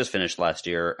Americans. It just finished last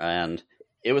year, and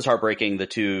it was heartbreaking. The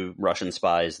 2 Russian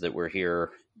spies that were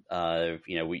here,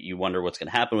 you wonder what's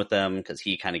going to happen with them because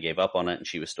he kind of gave up on it, and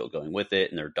she was still going with it.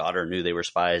 And their daughter knew they were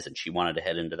spies, and she wanted to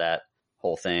head into that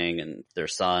whole thing. And their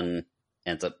son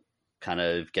ends up kind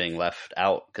of getting left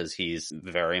out because he's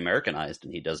very Americanized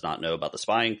and he does not know about the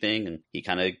spying thing, and he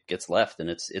kind of gets left, and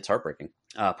it's heartbreaking.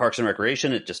 Parks and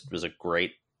Recreation, it just was a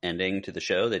great ending to the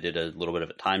show. They did a little bit of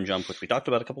a time jump, which we talked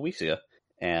about a couple weeks ago,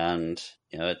 and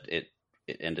it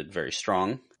ended very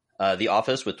strong. The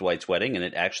Office with Dwight's wedding, and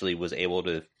it actually was able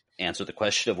to answer the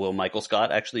question of will Michael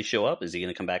Scott actually show up? Is he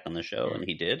going to come back on the show? And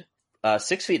he did.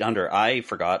 6 Feet Under, I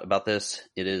forgot about this.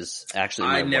 It is actually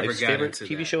my wife's favorite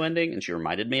TV show ending, and she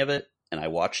reminded me of it. And I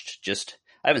watched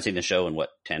I haven't seen the show in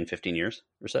 10, 15 years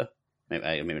or so.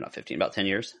 Maybe not 15, about 10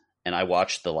 years. And I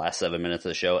watched the last 7 minutes of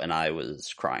the show, and I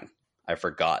was crying. I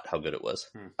forgot how good it was.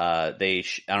 I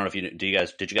don't know if did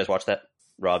you guys watch that?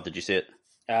 Rob, did you see it?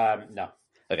 No.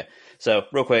 Okay. So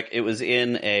real quick, it was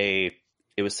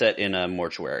set in a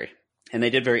mortuary, and they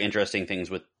did very interesting things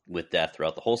with death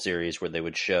throughout the whole series, where they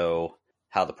would show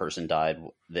how the person died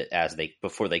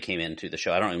before they came into the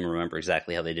show. I don't even remember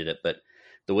exactly how they did it, but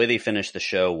the way they finished the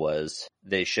show was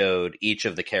they showed each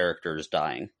of the characters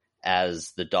dying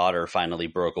as the daughter finally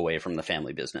broke away from the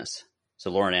family business.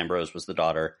 So Lauren Ambrose was the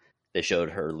daughter. They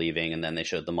showed her leaving, and then they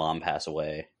showed the mom pass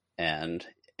away, and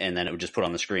then it would just put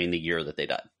on the screen the year that they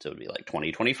died. So it would be like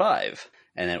 2025,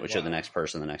 and then it would show the next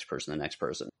person, the next person, the next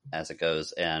person as it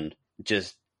goes. And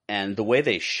the way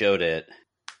they showed it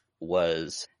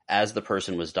was as the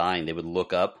person was dying, they would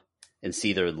look up and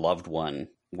see their loved one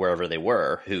wherever they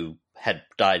were who had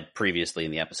died previously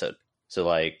in the episode.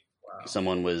 So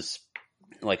someone was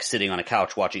sitting on a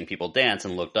couch watching people dance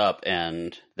and looked up,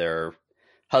 and their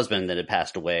husband that had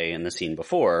passed away in the scene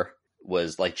before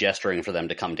was gesturing for them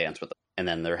to come dance with them. And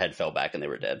then their head fell back and they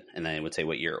were dead. And then they would say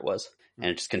what year it was.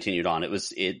 And it just continued on. It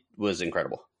was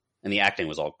incredible. And the acting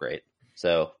was all great.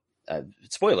 So,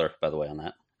 spoiler, by the way, on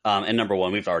that. And number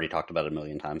 1, we've already talked about it a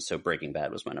million times. So Breaking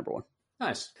Bad was my number 1.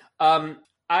 Nice.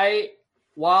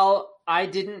 While I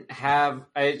didn't have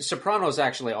Sopranos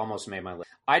actually almost made my list.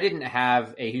 I didn't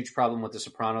have a huge problem with The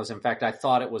Sopranos. In fact, I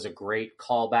thought it was a great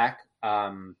callback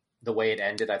the way it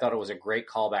ended. I thought it was a great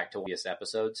callback to previous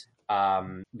episodes.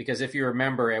 Because if you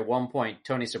remember, at one point,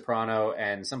 Tony Soprano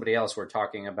and somebody else were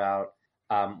talking about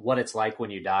what it's like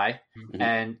when you die. Mm-hmm.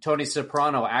 And Tony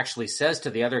Soprano actually says to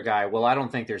the other guy, well, I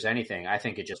don't think there's anything. I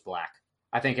think it's just black.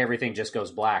 I think everything just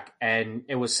goes black. And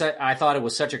it was I thought it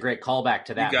was such a great callback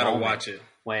to that. You gotta watch it.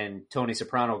 When Tony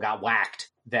Soprano got whacked,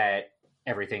 that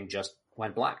everything just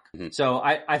went black. Mm-hmm. So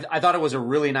I thought it was a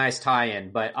really nice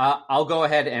tie-in, but I'll go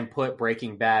ahead and put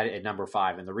Breaking Bad at number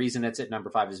 5. And the reason it's at number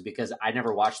 5 is because I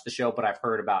never watched the show, but I've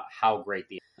heard about how great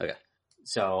Okay.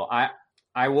 So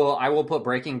I will put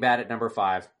Breaking Bad at number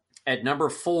 5. At number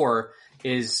 4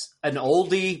 is an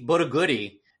oldie but a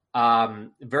goodie.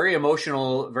 Very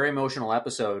emotional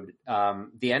episode.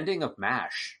 The ending of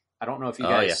MASH. I don't know if you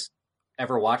guys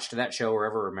ever watched that show or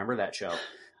ever remember that show.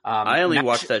 I only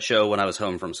watched that show when I was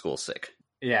home from school sick.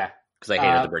 Yeah. Because I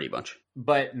hated the Brady Bunch.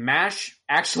 But MASH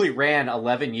actually ran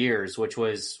 11 years, which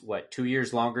was, 2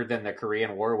 years longer than the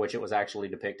Korean War, which it was actually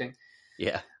depicting.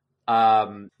 Yeah.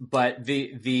 But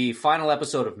the final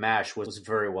episode of MASH was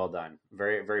very well done.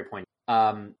 Very, very poignant.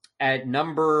 At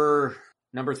number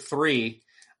 3,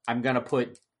 I'm going to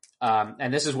put,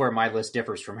 and this is where my list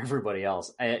differs from everybody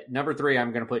else. At number 3,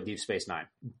 I'm going to put Deep Space Nine.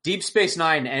 Deep Space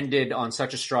Nine ended on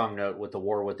such a strong note with the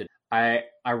war with the.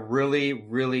 I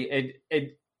really,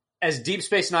 as Deep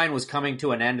Space Nine was coming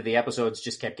to an end, the episodes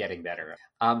just kept getting better.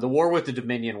 The war with the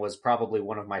Dominion was probably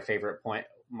one of my favorite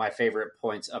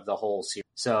points of the whole series.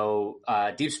 So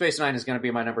Deep Space Nine is going to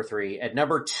be my number 3. At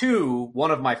number 2,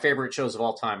 one of my favorite shows of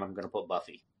all time, I'm going to put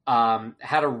Buffy.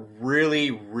 Had a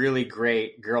really, really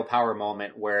great girl power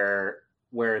moment where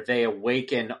they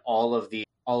awaken all of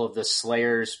the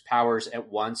Slayers' powers at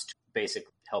once to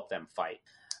basically help them fight.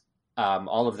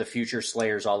 All of the future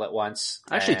Slayers all at once.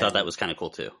 I actually thought that was kind of cool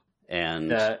too.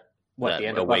 And the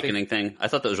end of awakening Buffy? thing, I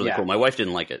thought that was really cool. My wife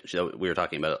didn't like it. We were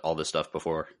talking about all this stuff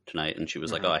before tonight, and she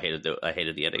was like, "Oh, I hated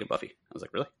the ending of Buffy." I was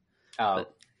like, "Really?"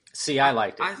 See, I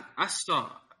liked it. I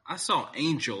saw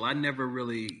Angel. I never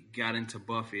really got into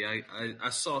Buffy. I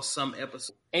saw some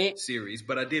series,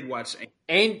 but I did watch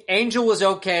Angel was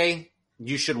okay.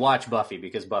 You should watch Buffy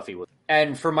because Buffy was.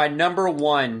 And for my number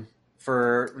 1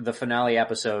 for the finale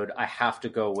episode, I have to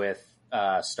go with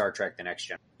Star Trek The Next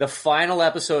Generation. The final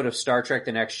episode of Star Trek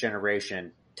The Next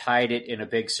Generation tied it in a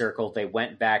big circle. They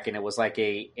went back and it was like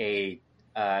a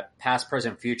past,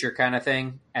 present, future kind of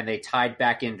thing. And they tied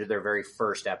back into their very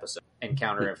first episode,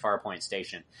 Encounter at Farpoint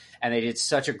Station. And they did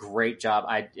such a great job.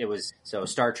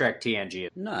 Star Trek TNG.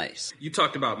 Nice. You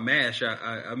talked about MASH.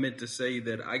 I meant to say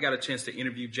that I got a chance to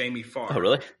interview Jamie Farr. Oh,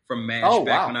 really? From MASH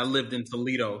back when I lived in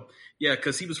Toledo. Yeah,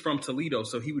 because he was from Toledo,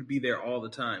 so he would be there all the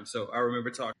time. So I remember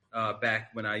talking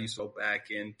back when I used to go back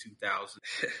in 2000.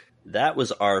 That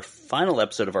was our final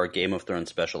episode of our Game of Thrones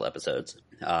special episodes.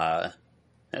 That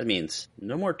means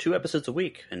no more 2 episodes a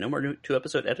week and no more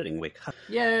 2-episode editing week.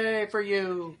 Yay for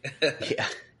you. Yeah.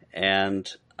 And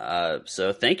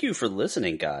so thank you for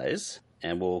listening, guys.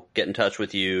 And we'll get in touch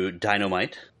with you,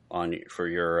 Dynamite, for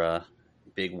your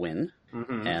big win.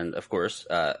 Mm-hmm. And, of course,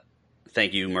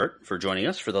 thank you, Mert, for joining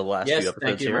us for the last few episodes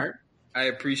thank you, here. Mert. I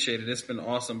appreciate it. It's been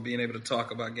awesome being able to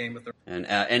talk about Game of Thrones. And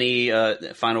any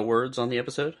final words on the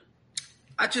episode?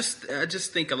 I just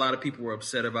think a lot of people were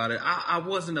upset about it. I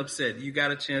wasn't upset. You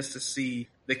got a chance to see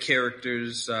the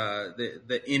characters,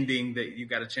 the ending, that you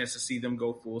got a chance to see them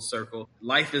go full circle.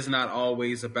 Life is not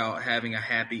always about having a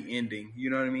happy ending. You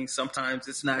know what I mean? Sometimes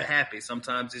it's not happy.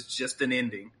 Sometimes it's just an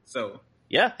ending. So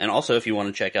yeah, and also if you want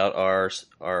to check out our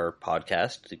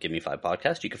podcast, the Give Me 5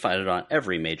 podcast, you can find it on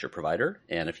every major provider.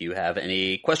 And if you have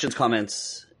any questions,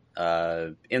 comments,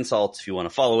 insults, if you want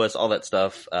to follow us, all that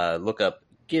stuff, look up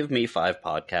Give Me 5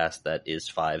 podcast. That is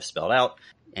 5 spelled out.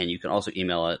 And you can also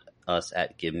email us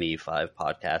at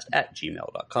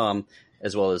giveme5podcast@gmail.com,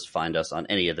 as well as find us on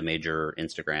any of the major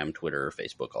Instagram, Twitter,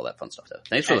 Facebook, all that fun stuff. So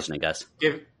thanks for listening, guys.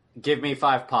 Give Me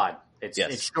 5 pod.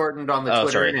 It's shortened on the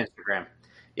Twitter and Instagram.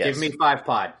 Yes. Give Me 5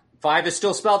 pod. 5 is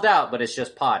still spelled out, but it's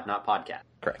just pod, not podcast.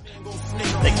 Correct.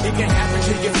 It can happen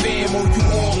to your fam or you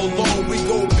all alone. We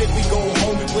go big, we go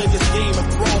home, we play